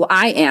 That's who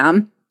I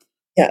am.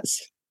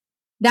 Yes.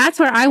 That's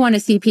where I want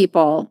to see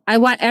people. I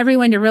want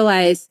everyone to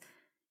realize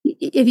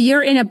if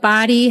you're in a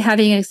body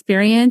having an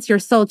experience, your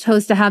soul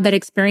chose to have that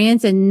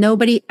experience, and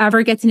nobody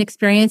ever gets an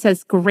experience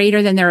that's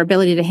greater than their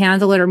ability to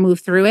handle it or move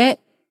through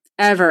it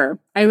ever.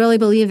 I really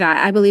believe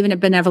that. I believe in a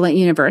benevolent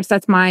universe.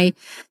 That's my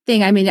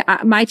thing. I mean,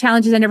 my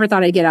challenge is I never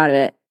thought I'd get out of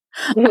it.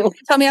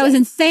 Told me I was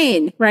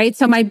insane, right?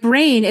 So my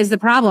brain is the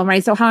problem,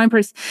 right? So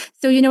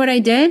so you know what I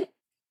did?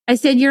 I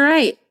said, you're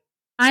right.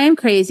 I am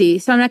crazy.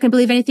 So I'm not going to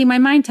believe anything my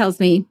mind tells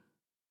me.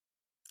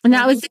 And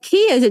that was the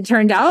key, as it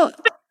turned out.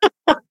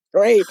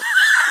 Great.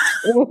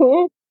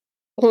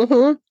 Mm-hmm.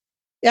 Mm-hmm.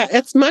 Yeah,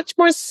 it's much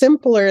more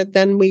simpler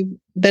than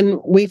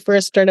we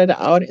first started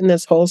out in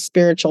this whole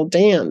spiritual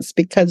dance,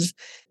 because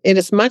it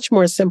is much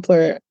more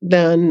simpler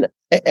than,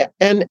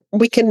 and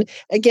we can,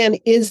 again,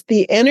 is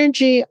the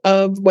energy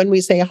of when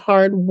we say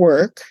hard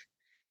work,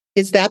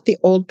 is that the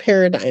old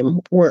paradigm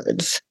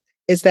words?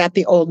 Is that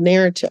the old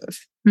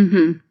narrative?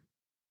 Mm-hmm.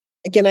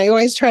 Again, I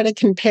always try to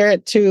compare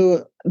it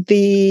to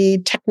the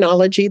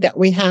technology that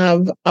we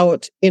have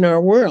out in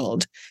our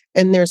world.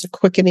 And there's a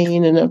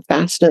quickening and a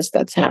fastness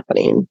that's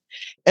happening.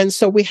 And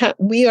so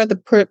we are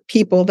the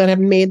people that have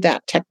made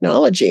that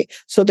technology.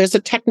 So there's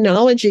a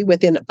technology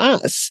within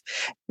us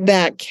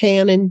that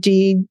can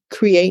indeed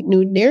create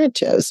new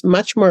narratives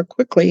much more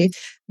quickly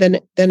than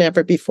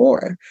ever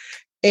before.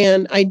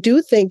 And I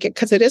do think,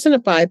 because it isn't a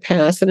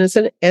bypass and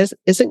isn't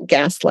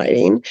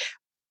gaslighting,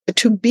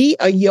 to be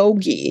a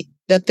yogi,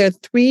 that there are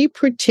three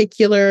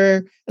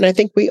particular, and I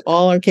think we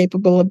all are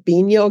capable of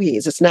being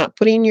yogis. It's not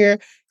putting your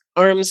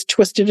arms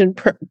twisted in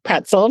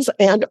pretzels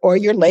and or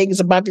your legs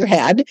above your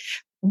head.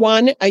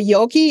 One, a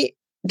yogi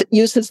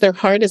uses their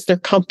heart as their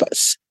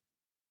compass.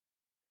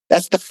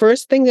 That's the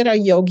first thing that a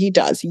yogi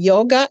does.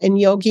 Yoga and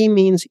yogi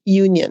means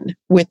union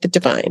with the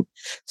divine.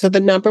 So the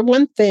number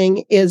one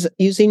thing is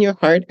using your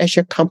heart as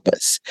your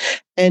compass,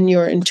 and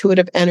your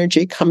intuitive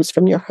energy comes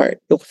from your heart.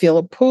 You'll feel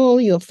a pull,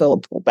 you'll feel a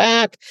pull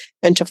back,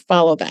 and to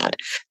follow that.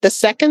 The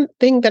second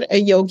thing that a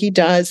yogi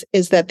does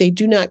is that they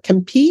do not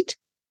compete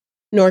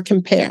nor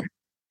compare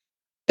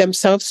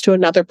themselves to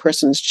another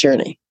person's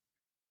journey.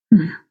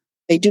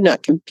 They do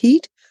not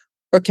compete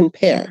or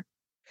compare,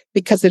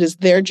 because it is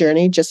their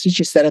journey, just as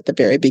you said at the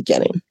very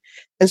beginning.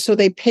 And so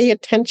they pay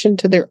attention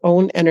to their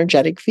own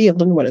energetic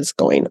field and what is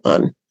going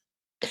on.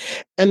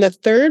 And the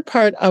third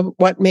part of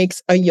what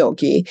makes a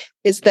yogi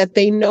is that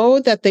they know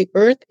that the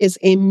earth is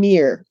a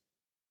mirror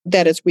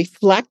that is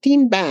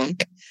reflecting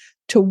back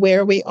to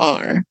where we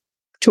are,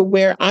 to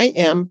where I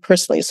am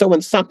personally. So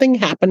when something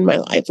happened in my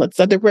life, let's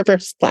say the river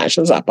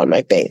splashes up on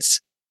my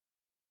face,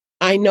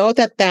 I know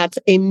that that's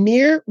a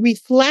mere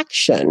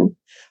reflection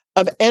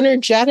of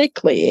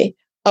energetically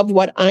of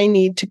what I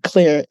need to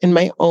clear in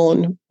my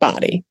own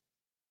body.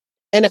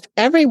 And if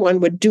everyone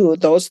would do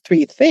those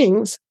three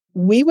things,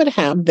 we would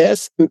have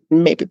this,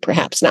 maybe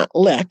perhaps not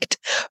licked,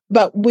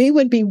 but we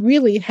would be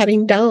really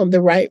heading down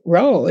the right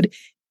road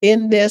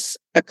in this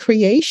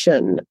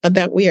creation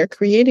that we are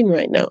creating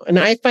right now. And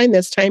I find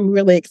this time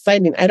really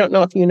exciting. I don't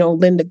know if you know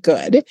Linda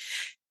Good.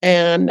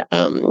 And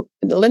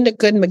Linda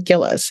Good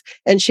McGillis.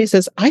 And she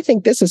says, I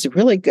think this is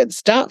really good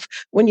stuff.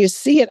 When you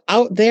see it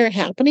out there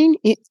happening,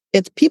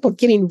 it's people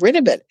getting rid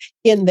of it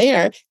in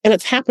there, and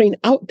it's happening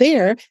out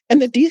there.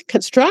 And the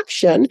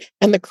deconstruction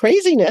and the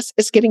craziness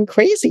is getting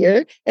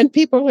crazier. And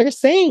people are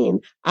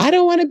saying, I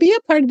don't want to be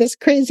a part of this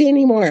crazy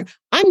anymore.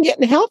 I'm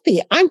getting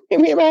healthy. I'm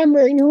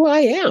remembering who I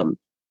am.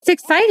 It's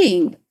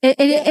exciting. It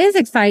is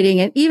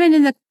exciting. And even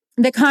in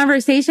the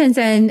conversations,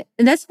 and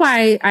that's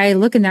why I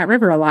look in that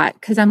river a lot,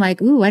 because I'm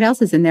like, ooh, what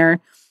else is in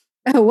there?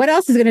 What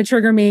else is going to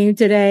trigger me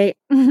today?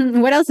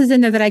 What else is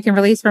in there that I can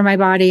release from my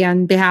body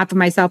on behalf of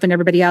myself and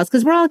everybody else?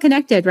 Because we're all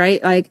connected,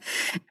 right? Like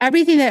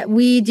everything that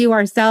we do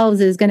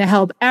ourselves is going to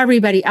help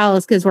everybody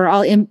else, because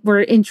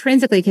we're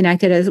intrinsically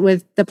connected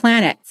with the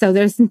planet. So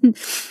there's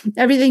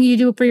everything you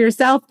do for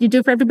yourself, you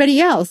do for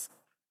everybody else.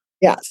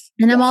 Yes.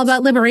 And I'm all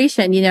about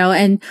liberation,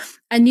 and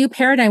a new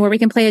paradigm where we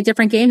can play a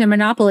different game than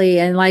Monopoly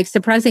and like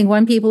suppressing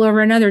one people over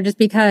another just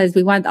because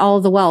we want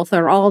all the wealth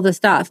or all the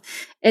stuff.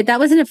 That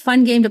wasn't a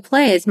fun game to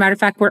play. As a matter of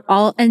fact,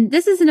 and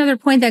this is another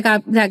point that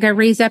got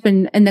raised up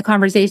in the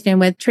conversation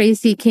with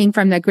Tracy King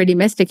from the Gritty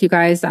Mystic, you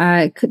guys,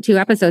 2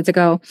 episodes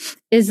ago,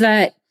 is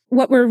that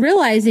what we're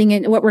realizing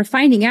and what we're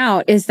finding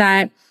out is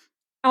that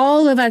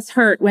all of us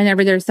hurt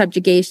whenever there's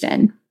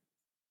subjugation.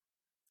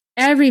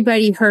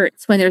 Everybody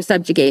hurts when there's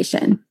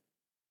subjugation.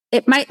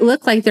 It might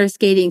look like they're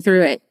skating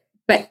through it,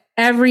 but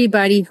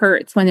everybody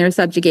hurts when there's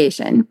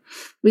subjugation.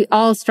 We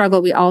all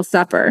struggle. We all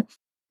suffer.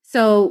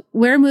 So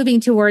we're moving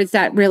towards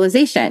that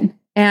realization.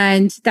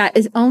 And that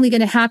is only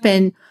going to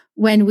happen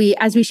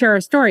as we share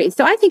our stories.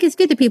 So I think it's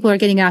good that people are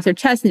getting it off their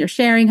chest and they're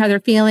sharing how they're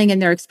feeling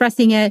and they're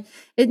expressing it.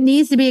 It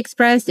needs to be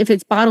expressed. If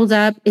it's bottled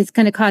up, it's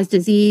going to cause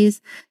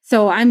disease.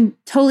 So I'm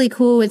totally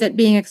cool with it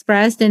being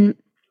expressed. And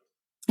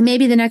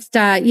maybe the next,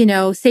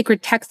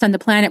 sacred text on the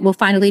planet will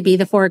finally be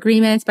the 4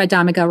 Agreements by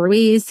Don Miguel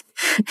Ruiz.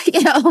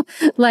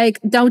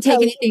 Like don't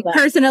take anything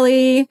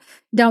personally.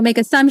 Don't make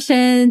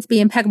assumptions. Be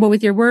impeccable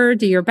with your word.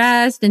 Do your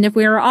best. And if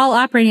we were all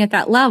operating at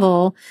that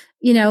level,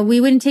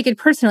 we wouldn't take it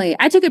personally.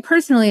 I took it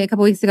personally a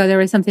couple weeks ago. There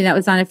was something that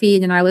was on a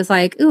feed and I was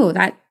like, ooh,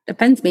 that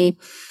offends me.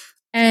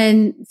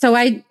 And so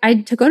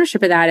I took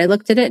ownership of that. I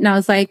looked at it and I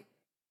was like,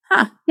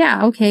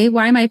 yeah, okay.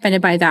 Why am I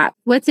offended by that?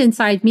 What's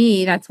inside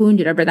me that's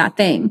wounded over that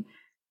thing?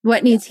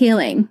 What needs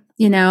healing,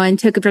 and I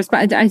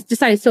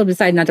still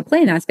decided not to play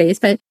in that space,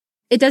 but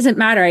it doesn't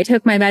matter. I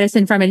took my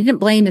medicine from it. I didn't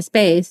blame the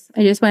space.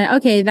 I just went,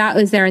 okay, that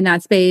was there in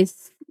that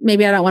space.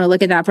 Maybe I don't want to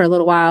look at that for a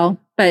little while,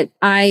 but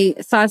I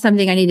saw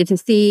something I needed to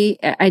see.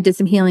 I did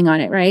some healing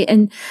on it. Right.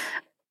 And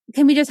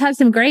can we just have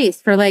some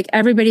grace for like,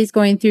 everybody's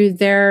going through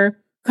their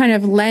kind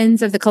of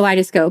lens of the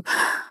kaleidoscope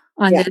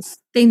on this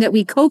thing that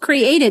we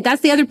co-created.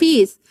 That's the other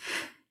piece.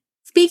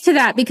 Speak to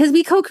that, because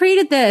we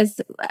co-created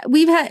this.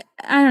 We've had,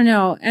 I don't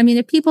know. I mean,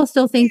 if people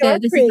still think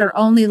that this is our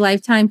only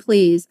lifetime,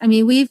 please. I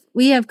mean,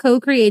 we have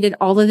co-created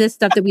all of this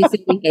stuff that we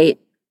say we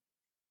hate.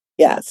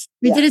 Yes.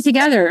 We did it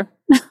together.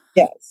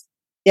 Yes.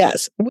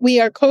 Yes,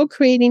 we are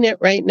co-creating it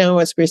right now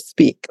as we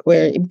speak,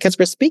 because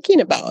we're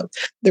speaking about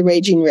the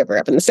raging river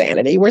of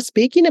insanity. We're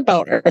speaking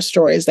about our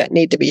stories that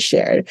need to be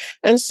shared.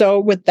 And so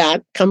with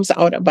that comes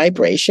out a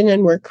vibration,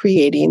 and we're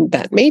creating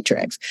that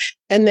matrix.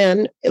 And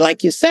then,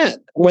 like you said,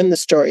 when the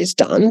story's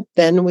done,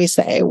 then we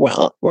say,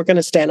 well, we're going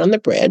to stand on the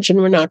bridge and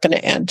we're not going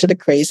to add to the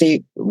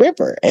crazy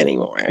river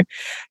anymore.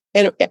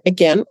 And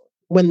again,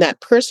 when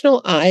that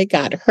personal I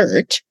got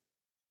hurt,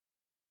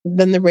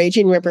 then the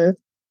raging river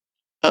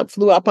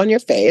flew up on your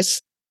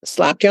face,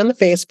 slapped you on the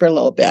face for a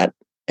little bit,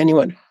 and you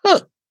went,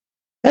 huh,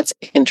 that's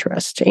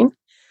interesting.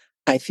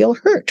 I feel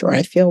hurt, or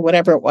I feel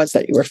whatever it was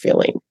that you were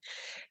feeling.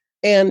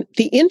 And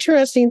the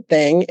interesting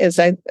thing is,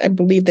 I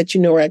believe that you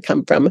know where I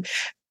come from.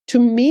 To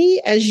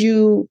me, as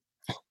you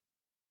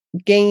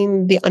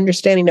gain the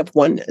understanding of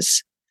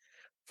oneness,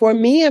 for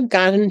me, I've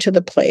gotten to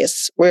the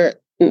place where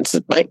this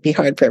might be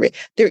hard for everybody.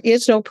 There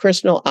is no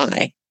personal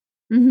I.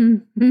 Mm-hmm.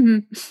 Mm-hmm.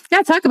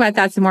 Yeah, talk about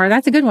that some more.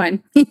 That's a good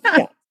one.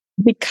 Yeah.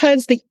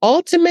 Because the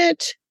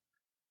ultimate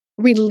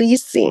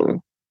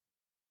releasing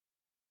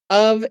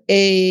of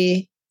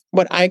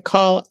what I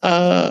call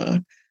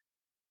a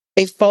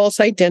false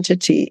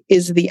identity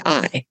is the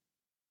I.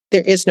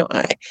 There is no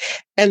I.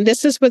 And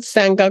this is what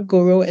Sangha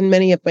Guru and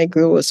many of my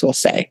gurus will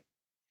say.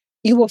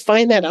 You will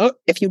find that out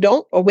if you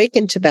don't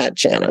awaken to that,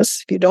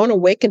 Janice, if you don't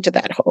awaken to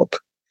that hope,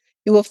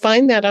 you will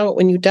find that out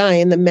when you die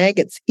and the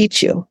maggots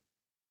eat you.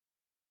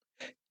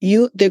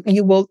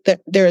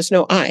 There is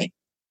no I.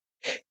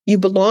 You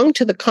belong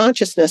to the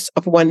consciousness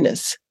of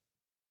oneness.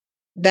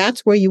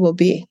 That's where you will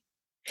be.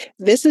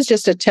 This is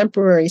just a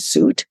temporary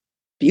suit,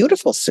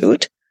 beautiful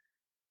suit,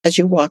 as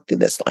you walk through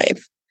this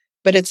life,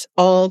 but it's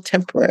all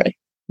temporary.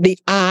 The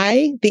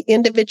I, the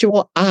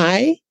individual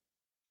I,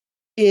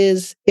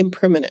 is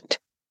impermanent.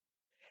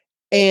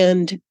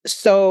 And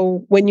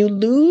so when you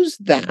lose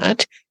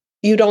that,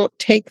 you don't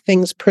take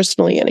things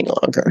personally any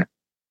longer.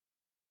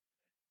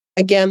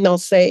 Again, they'll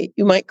say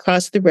you might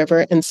cross the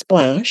river and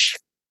splash,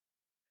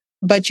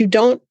 but you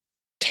don't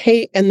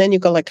take, and then you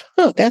go like,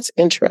 oh, that's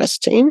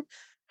interesting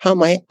how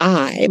my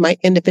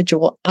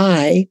individual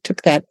I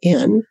took that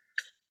in.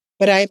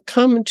 But I've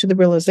come to the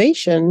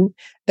realization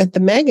that the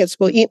maggots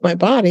will eat my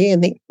body,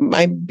 and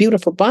my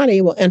beautiful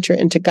body will enter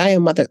into Gaia,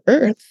 Mother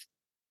Earth,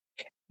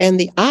 and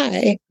the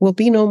I will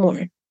be no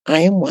more.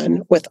 I am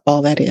one with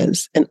all that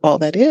is, and all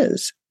that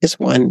is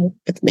one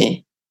with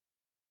me.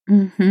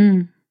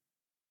 Mm-hmm.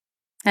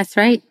 That's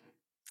right.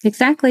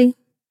 Exactly.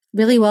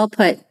 Really well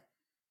put.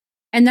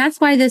 And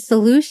that's why the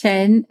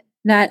solution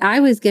that I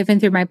was given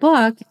through my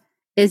book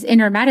is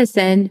inner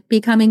medicine,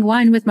 becoming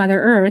one with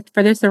Mother Earth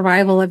for the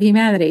survival of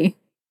humanity.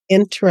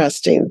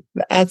 Interesting.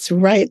 That's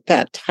right.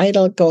 That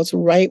title goes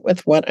right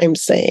with what I'm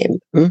saying.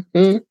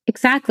 Mm-hmm.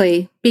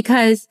 Exactly.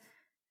 Because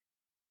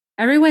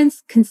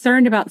everyone's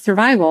concerned about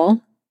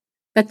survival,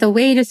 but the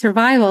way to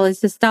survival is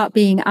to stop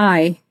being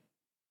I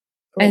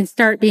and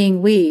start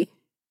being we.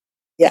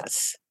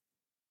 Yes.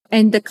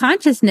 And the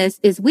consciousness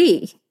is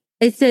we.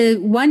 It's a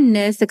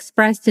oneness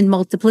expressed in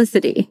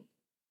multiplicity.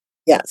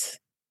 Yes.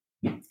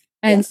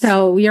 And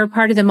so you're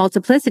part of the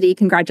multiplicity.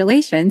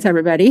 Congratulations,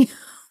 everybody.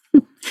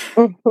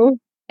 Mm-hmm.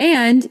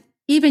 And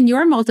even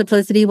your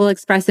multiplicity will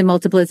express in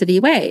multiplicity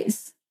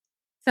ways.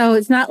 So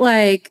it's not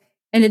like,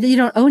 and you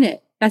don't own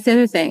it. That's the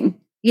other thing.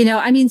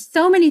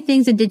 So many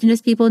things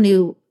Indigenous people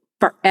knew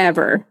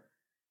forever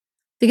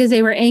because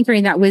they were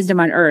anchoring that wisdom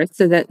on earth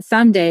so that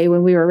someday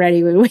when we were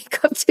ready, we'd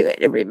wake up to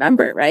it and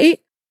remember, right?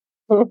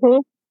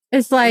 Mm-hmm.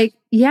 It's like,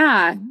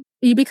 yeah,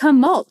 you become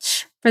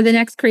mulch for the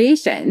next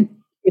creation.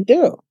 You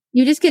do.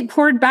 You just get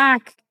poured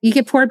back. You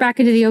get poured back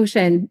into the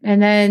ocean,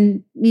 and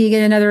then you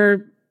get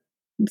another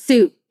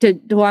suit to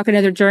walk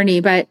another journey.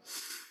 But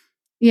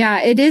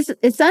yeah,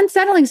 it's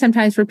unsettling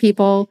sometimes for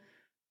people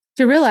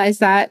to realize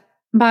that.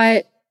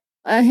 But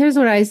here's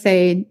what I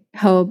say,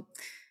 Hope,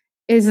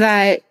 is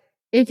that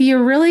if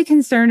you're really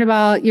concerned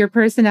about your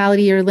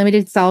personality, your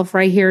limited self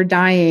right here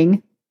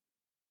dying,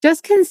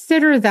 just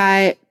consider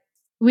that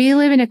we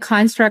live in a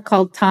construct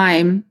called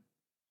time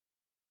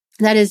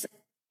that is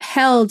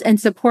held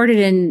and supported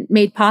and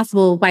made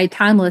possible by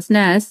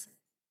timelessness,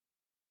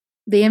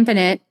 the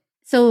infinite.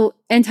 So,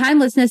 and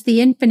timelessness, the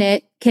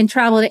infinite, can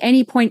travel to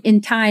any point in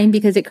time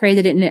because it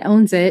created it and it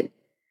owns it,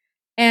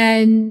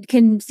 and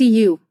can see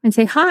you and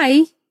say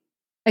hi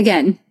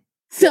again.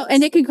 So,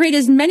 and it can create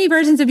as many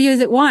versions of you as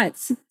it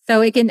wants.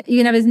 So you can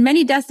have as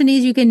many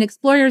destinies. You can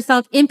explore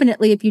yourself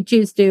infinitely if you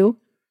choose to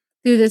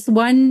through this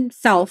one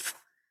self.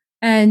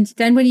 And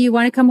then when you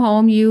want to come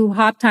home, you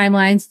hop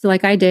timelines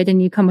like I did,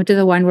 and you come to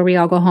the one where we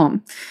all go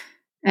home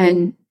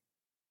and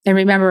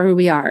remember who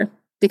we are,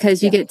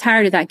 because you get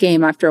tired of that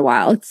game after a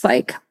while. It's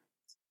like,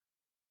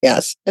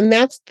 yes. And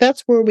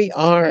that's where we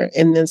are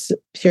in this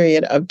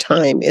period of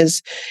time,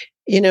 is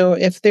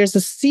if there's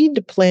a seed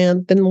to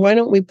plant, then why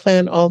don't we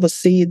plant all the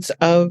seeds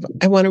of,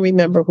 I want to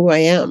remember who I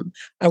am.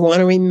 I want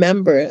to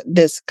remember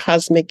this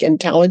cosmic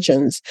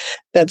intelligence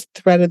that's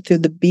threaded through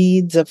the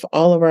beads of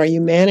all of our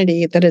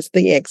humanity, that is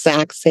the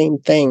exact same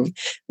thing,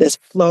 this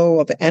flow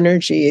of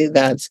energy.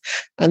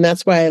 And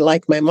that's why I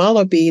like my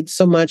mala beads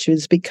so much,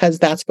 is because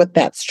that's what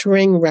that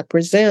string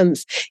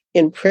represents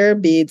in prayer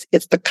beads.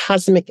 It's the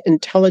cosmic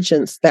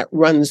intelligence that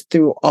runs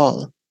through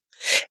all.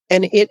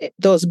 And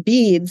those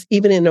beads,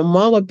 even in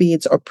Amala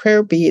beads or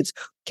prayer beads,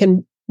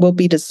 will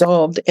be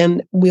dissolved,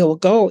 and we'll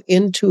go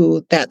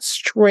into that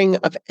string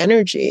of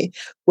energy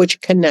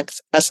which connects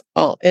us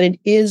all. And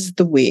it is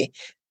the we.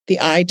 The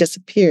I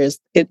disappears.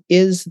 It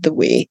is the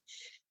we.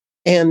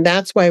 And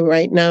that's why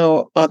right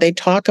now they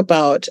talk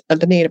about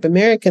the Native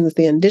Americans,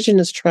 the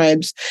indigenous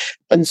tribes,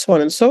 and so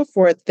on and so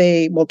forth.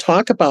 They will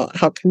talk about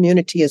how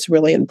community is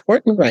really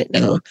important right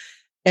now.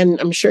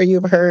 And I'm sure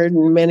you've heard,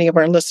 and many of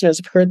our listeners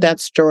have heard that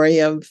story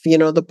of,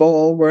 the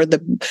bowl where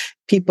the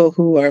people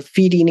who are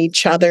feeding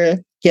each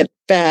other get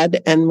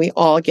fed, and we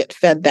all get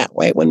fed that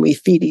way when we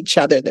feed each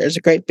other. There's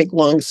a great big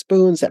long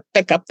spoons that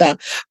pick up the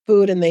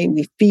food, and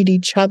we feed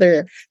each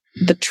other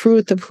the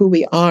truth of who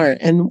we are,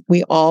 and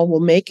we all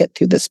will make it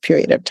through this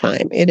period of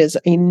time. It is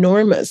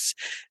enormous,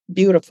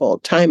 beautiful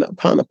time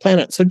upon the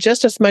planet. So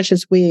just as much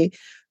as we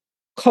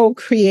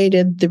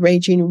co-created the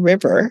raging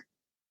river,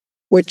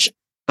 which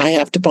I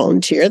have to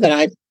volunteer that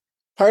I'm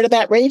part of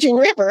that raging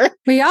river.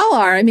 We all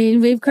are. I mean,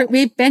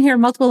 we've been here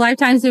multiple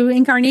lifetimes through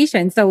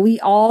incarnation, so we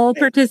all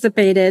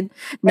participated.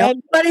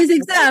 Nobody's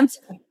exempt.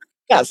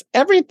 Yes,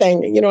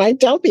 everything. I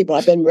tell people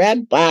I've been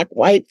red, black,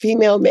 white,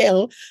 female,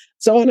 male,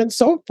 so on and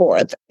so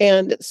forth.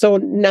 And so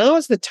now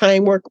is the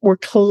time we're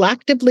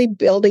collectively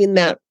building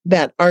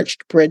that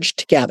arched bridge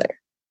together.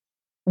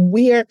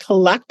 We are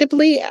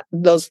collectively,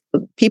 those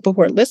people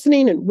who are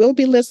listening and will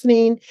be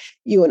listening,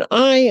 you and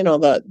I and all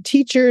the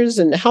teachers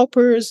and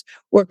helpers,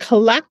 we're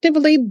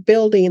collectively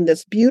building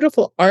this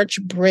beautiful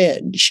arch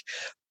bridge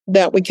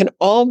that we can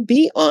all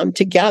be on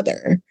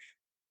together.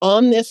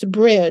 On this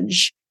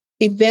bridge,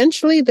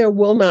 eventually there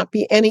will not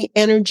be any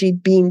energy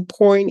being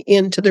pouring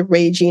into the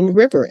raging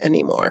river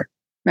anymore.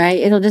 Right?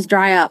 It'll just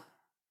dry up.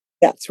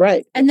 That's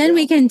right. And then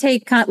we can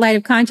take light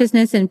of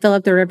consciousness and fill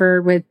up the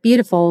river with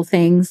beautiful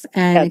things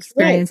and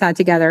experience that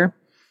together.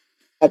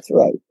 That's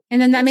right.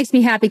 And then that makes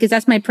me happy, because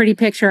that's my pretty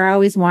picture I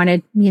always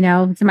wanted,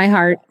 to my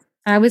heart.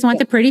 I always want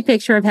the pretty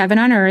picture of heaven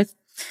on earth.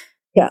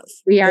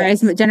 Yes. We are,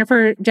 as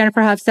Jennifer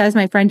Huff says,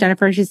 my friend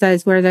Jennifer, she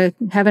says, we're the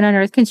heaven on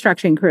earth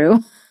construction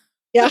crew.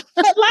 Yeah,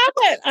 I love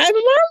it. I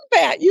love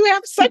that. You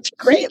have such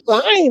great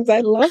lines. I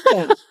love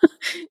that.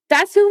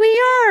 That's who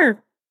we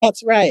are.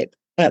 That's right.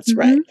 That's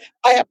right.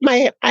 I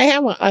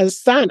have a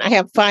son. I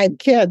have 5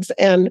 kids,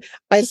 and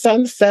my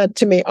son said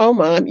to me, "Oh,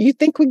 Mom, you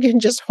think we can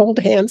just hold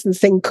hands and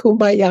sing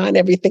Kumbaya and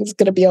everything's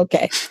going to be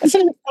okay?" I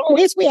said, "In some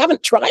ways, we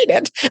haven't tried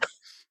it."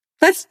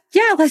 Let's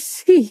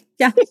see.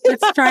 Yeah,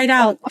 let's try it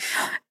out.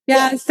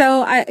 Yeah.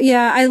 So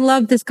I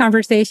love this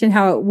conversation,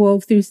 how it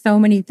wove through so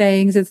many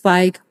things. It's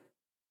like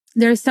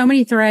there's so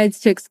many threads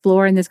to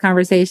explore in this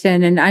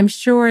conversation, and I'm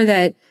sure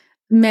that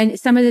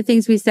some of the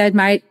things we said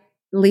might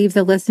leave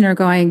the listener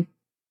going,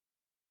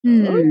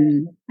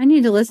 I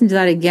need to listen to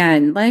that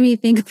again. Let me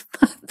think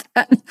about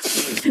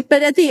that.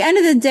 But at the end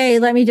of the day,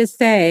 let me just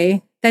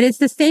say that it's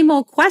the same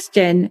old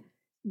question.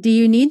 Do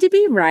you need to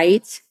be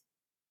right,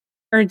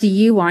 or do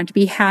you want to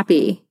be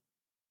happy?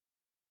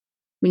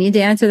 We need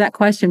to answer that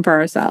question for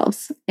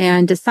ourselves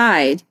and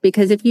decide,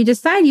 because if you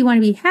decide you want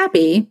to be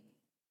happy,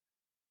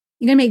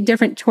 you're going to make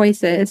different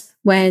choices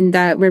when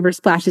that river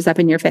splashes up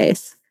in your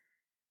face.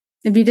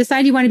 If you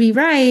decide you want to be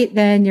right,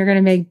 then you're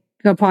going to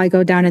probably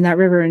go down in that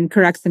river and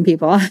correct some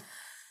people.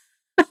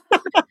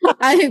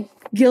 I'm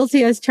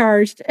guilty as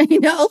charged.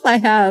 I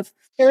have.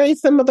 Carry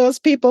some of those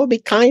people, be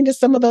kind to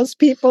some of those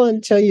people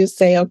until you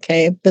say,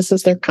 okay, this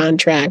is their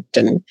contract.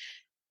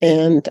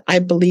 And I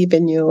believe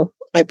in you.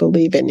 I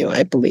believe in you.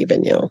 I believe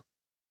in you.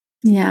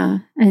 Yeah.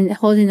 And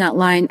holding that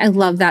line. I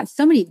love that.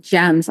 So many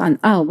gems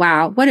oh,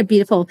 wow. What a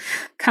beautiful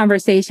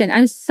conversation.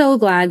 I'm so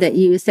glad that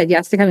you said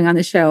yes to coming on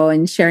the show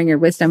and sharing your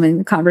wisdom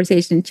and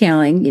conversation,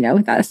 channeling,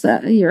 with us,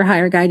 your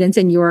higher guidance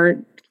and your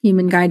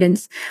human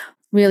guidance.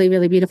 Really,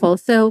 really beautiful.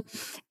 So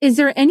is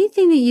there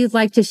anything that you'd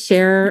like to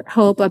share,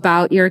 Hope,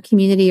 about your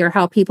community, or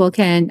how people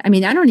can, I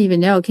don't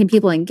even know, can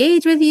people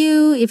engage with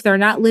you if they're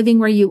not living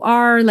where you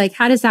are? Like,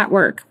 how does that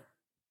work?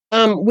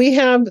 We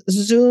have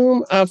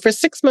Zoom for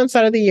 6 months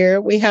out of the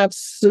year. We have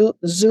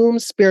Zoom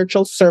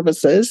spiritual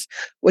services,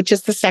 which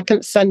is the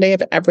second Sunday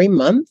of every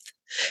month,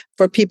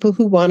 for people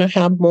who want to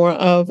have more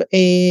of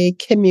a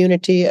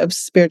community of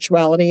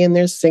spirituality, and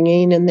there's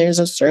singing and there's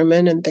a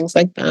sermon and things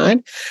like that.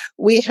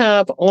 We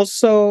have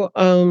also,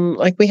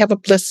 we have a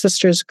Bliss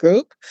Sisters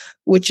group,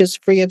 which is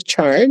free of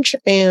charge.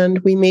 And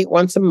we meet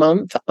once a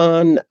month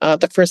on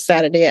the first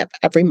Saturday of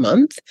every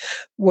month,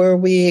 where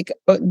we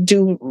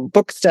do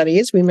book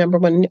studies. Remember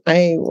when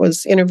I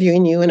was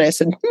interviewing you and I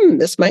said,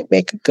 this might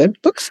make a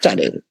good book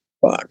study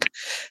book.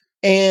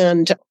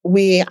 And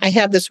I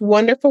have this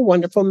wonderful,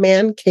 wonderful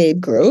man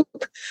cave group,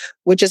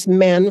 which is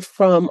men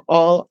from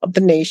all of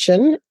the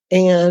nation.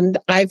 And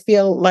I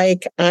feel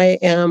like I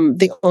am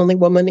the only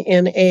woman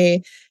in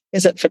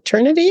is it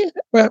fraternity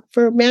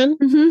for men?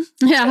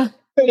 Mm-hmm. Yeah.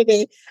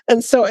 Fraternity.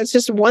 And so it's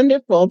just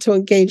wonderful to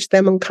engage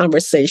them in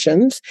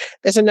conversations.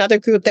 There's another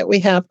group that we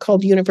have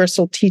called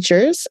Universal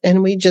Teachers,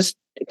 and we just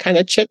kind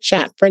of chit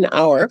chat for an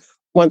hour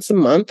once a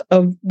month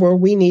of where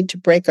we need to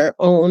break our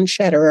own,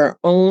 shatter our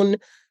own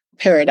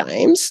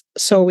paradigms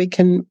so we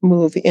can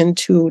move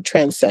into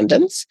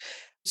transcendence.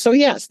 So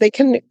yes, they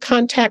can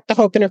contact the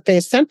Hope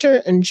Interfaith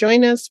Center and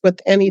join us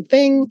with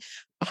anything.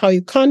 How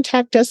you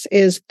contact us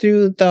is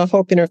through the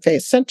Hope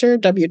Interfaith Center,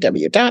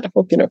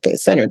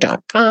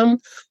 www.hopeinterfaithcenter.com,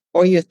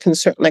 or you can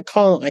certainly I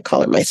call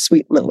her my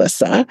sweet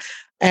Melissa,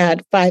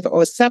 at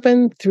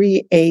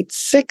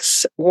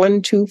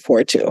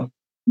 507-386-1242.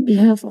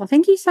 Beautiful.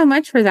 Thank you so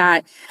much for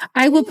that.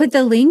 I will put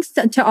the links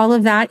to all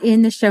of that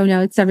in the show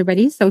notes,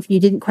 everybody. So if you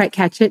didn't quite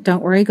catch it,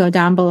 don't worry, go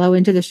down below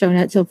into the show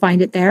notes. You'll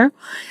find it there.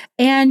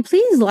 And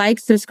please like,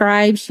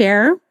 subscribe,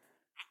 share,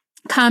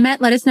 comment,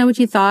 let us know what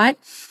you thought.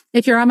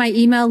 If you're on my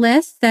email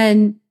list,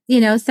 then,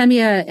 send me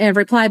a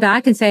reply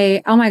back and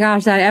say, oh my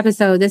gosh, that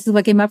episode, this is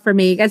what came up for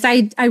me. Because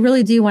I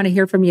really do want to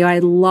hear from you. I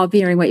love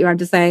hearing what you have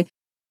to say.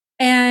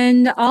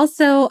 And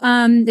also,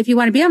 if you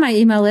want to be on my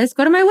email list,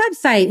 go to my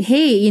website.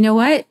 Hey, you know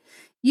what?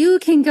 You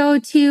can go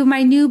to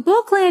my new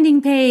book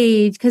landing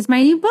page because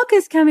my new book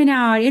is coming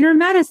out, Inner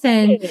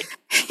Medicine.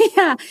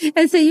 Yeah.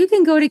 And so you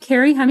can go to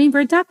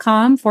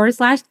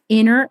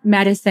carriehummingbird.com/inner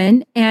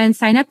medicine and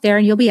sign up there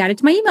and you'll be added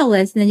to my email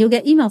list and then you'll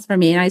get emails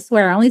from me. And I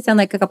swear I only send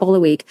like a couple a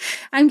week.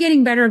 I'm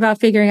getting better about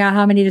figuring out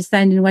how many to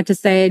send and what to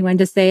say and when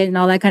to say it and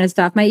all that kind of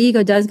stuff. My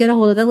ego does get a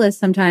hold of the list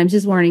sometimes,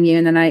 just warning you.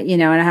 And then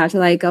and I have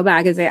to go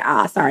back and say,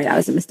 sorry, that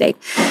was a mistake.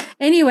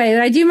 Anyway,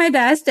 I do my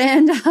best.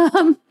 And,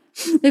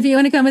 if you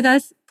want to come with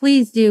us,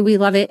 please do. We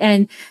love it.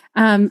 And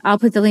I'll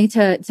put the link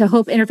to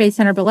Hope Interfaith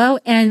Center below.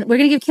 And we're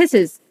going to give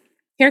kisses.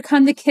 Here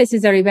come the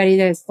kisses, everybody.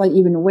 That's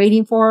you've been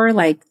waiting for.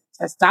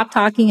 Just stop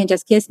talking and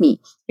just kiss me.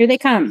 Here they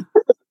come.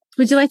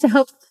 Would you like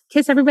to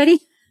kiss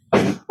everybody?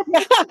 Yeah,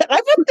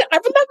 I would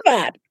love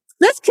that.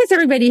 Let's kiss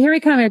everybody. Here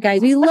we come,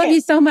 guys. We love you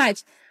so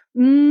much.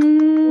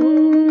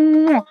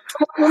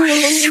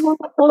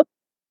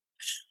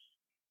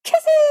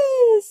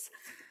 Kisses.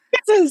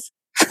 Kisses.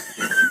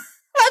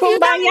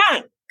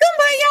 Kumbaya.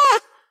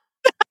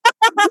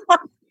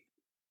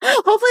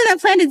 Hopefully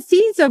that planted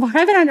seeds of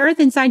heaven on earth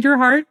inside your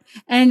heart.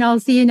 And I'll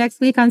see you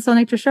next week on Soul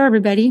Nectar Show,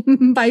 everybody.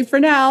 Bye for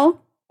now.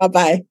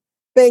 Bye-bye.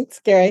 Thanks,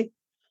 Gary.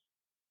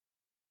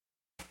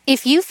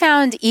 If you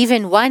found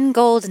even one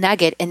gold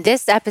nugget in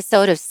this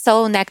episode of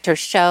Soul Nectar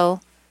Show,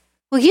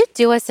 will you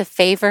do us a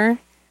favor?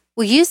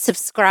 Will you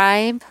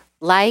subscribe,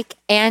 like,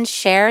 and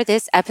share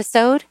this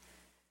episode?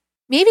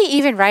 Maybe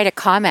even write a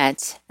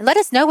comment and let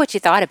us know what you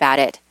thought about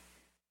it.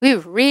 We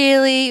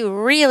really,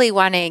 really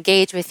want to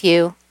engage with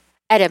you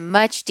at a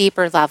much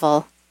deeper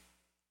level.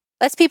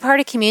 Let's be part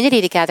of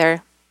community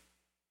together.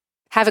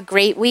 Have a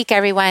great week,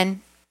 everyone.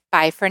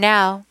 Bye for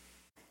now.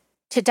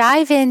 To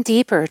dive in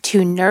deeper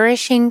to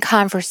nourishing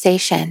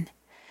conversation,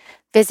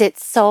 visit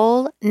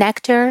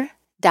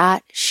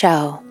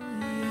soulnectar.show.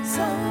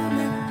 Soul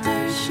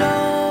Nectar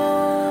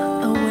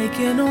Show.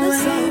 Awaken the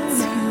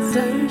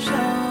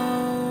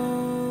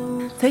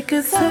Show. Take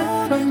a sip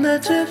from the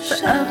drip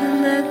of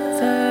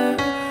nectar.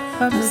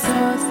 From the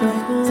source of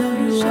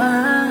who you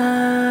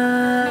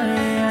are.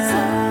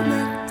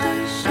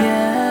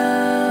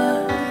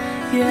 Yeah.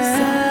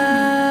 Yeah.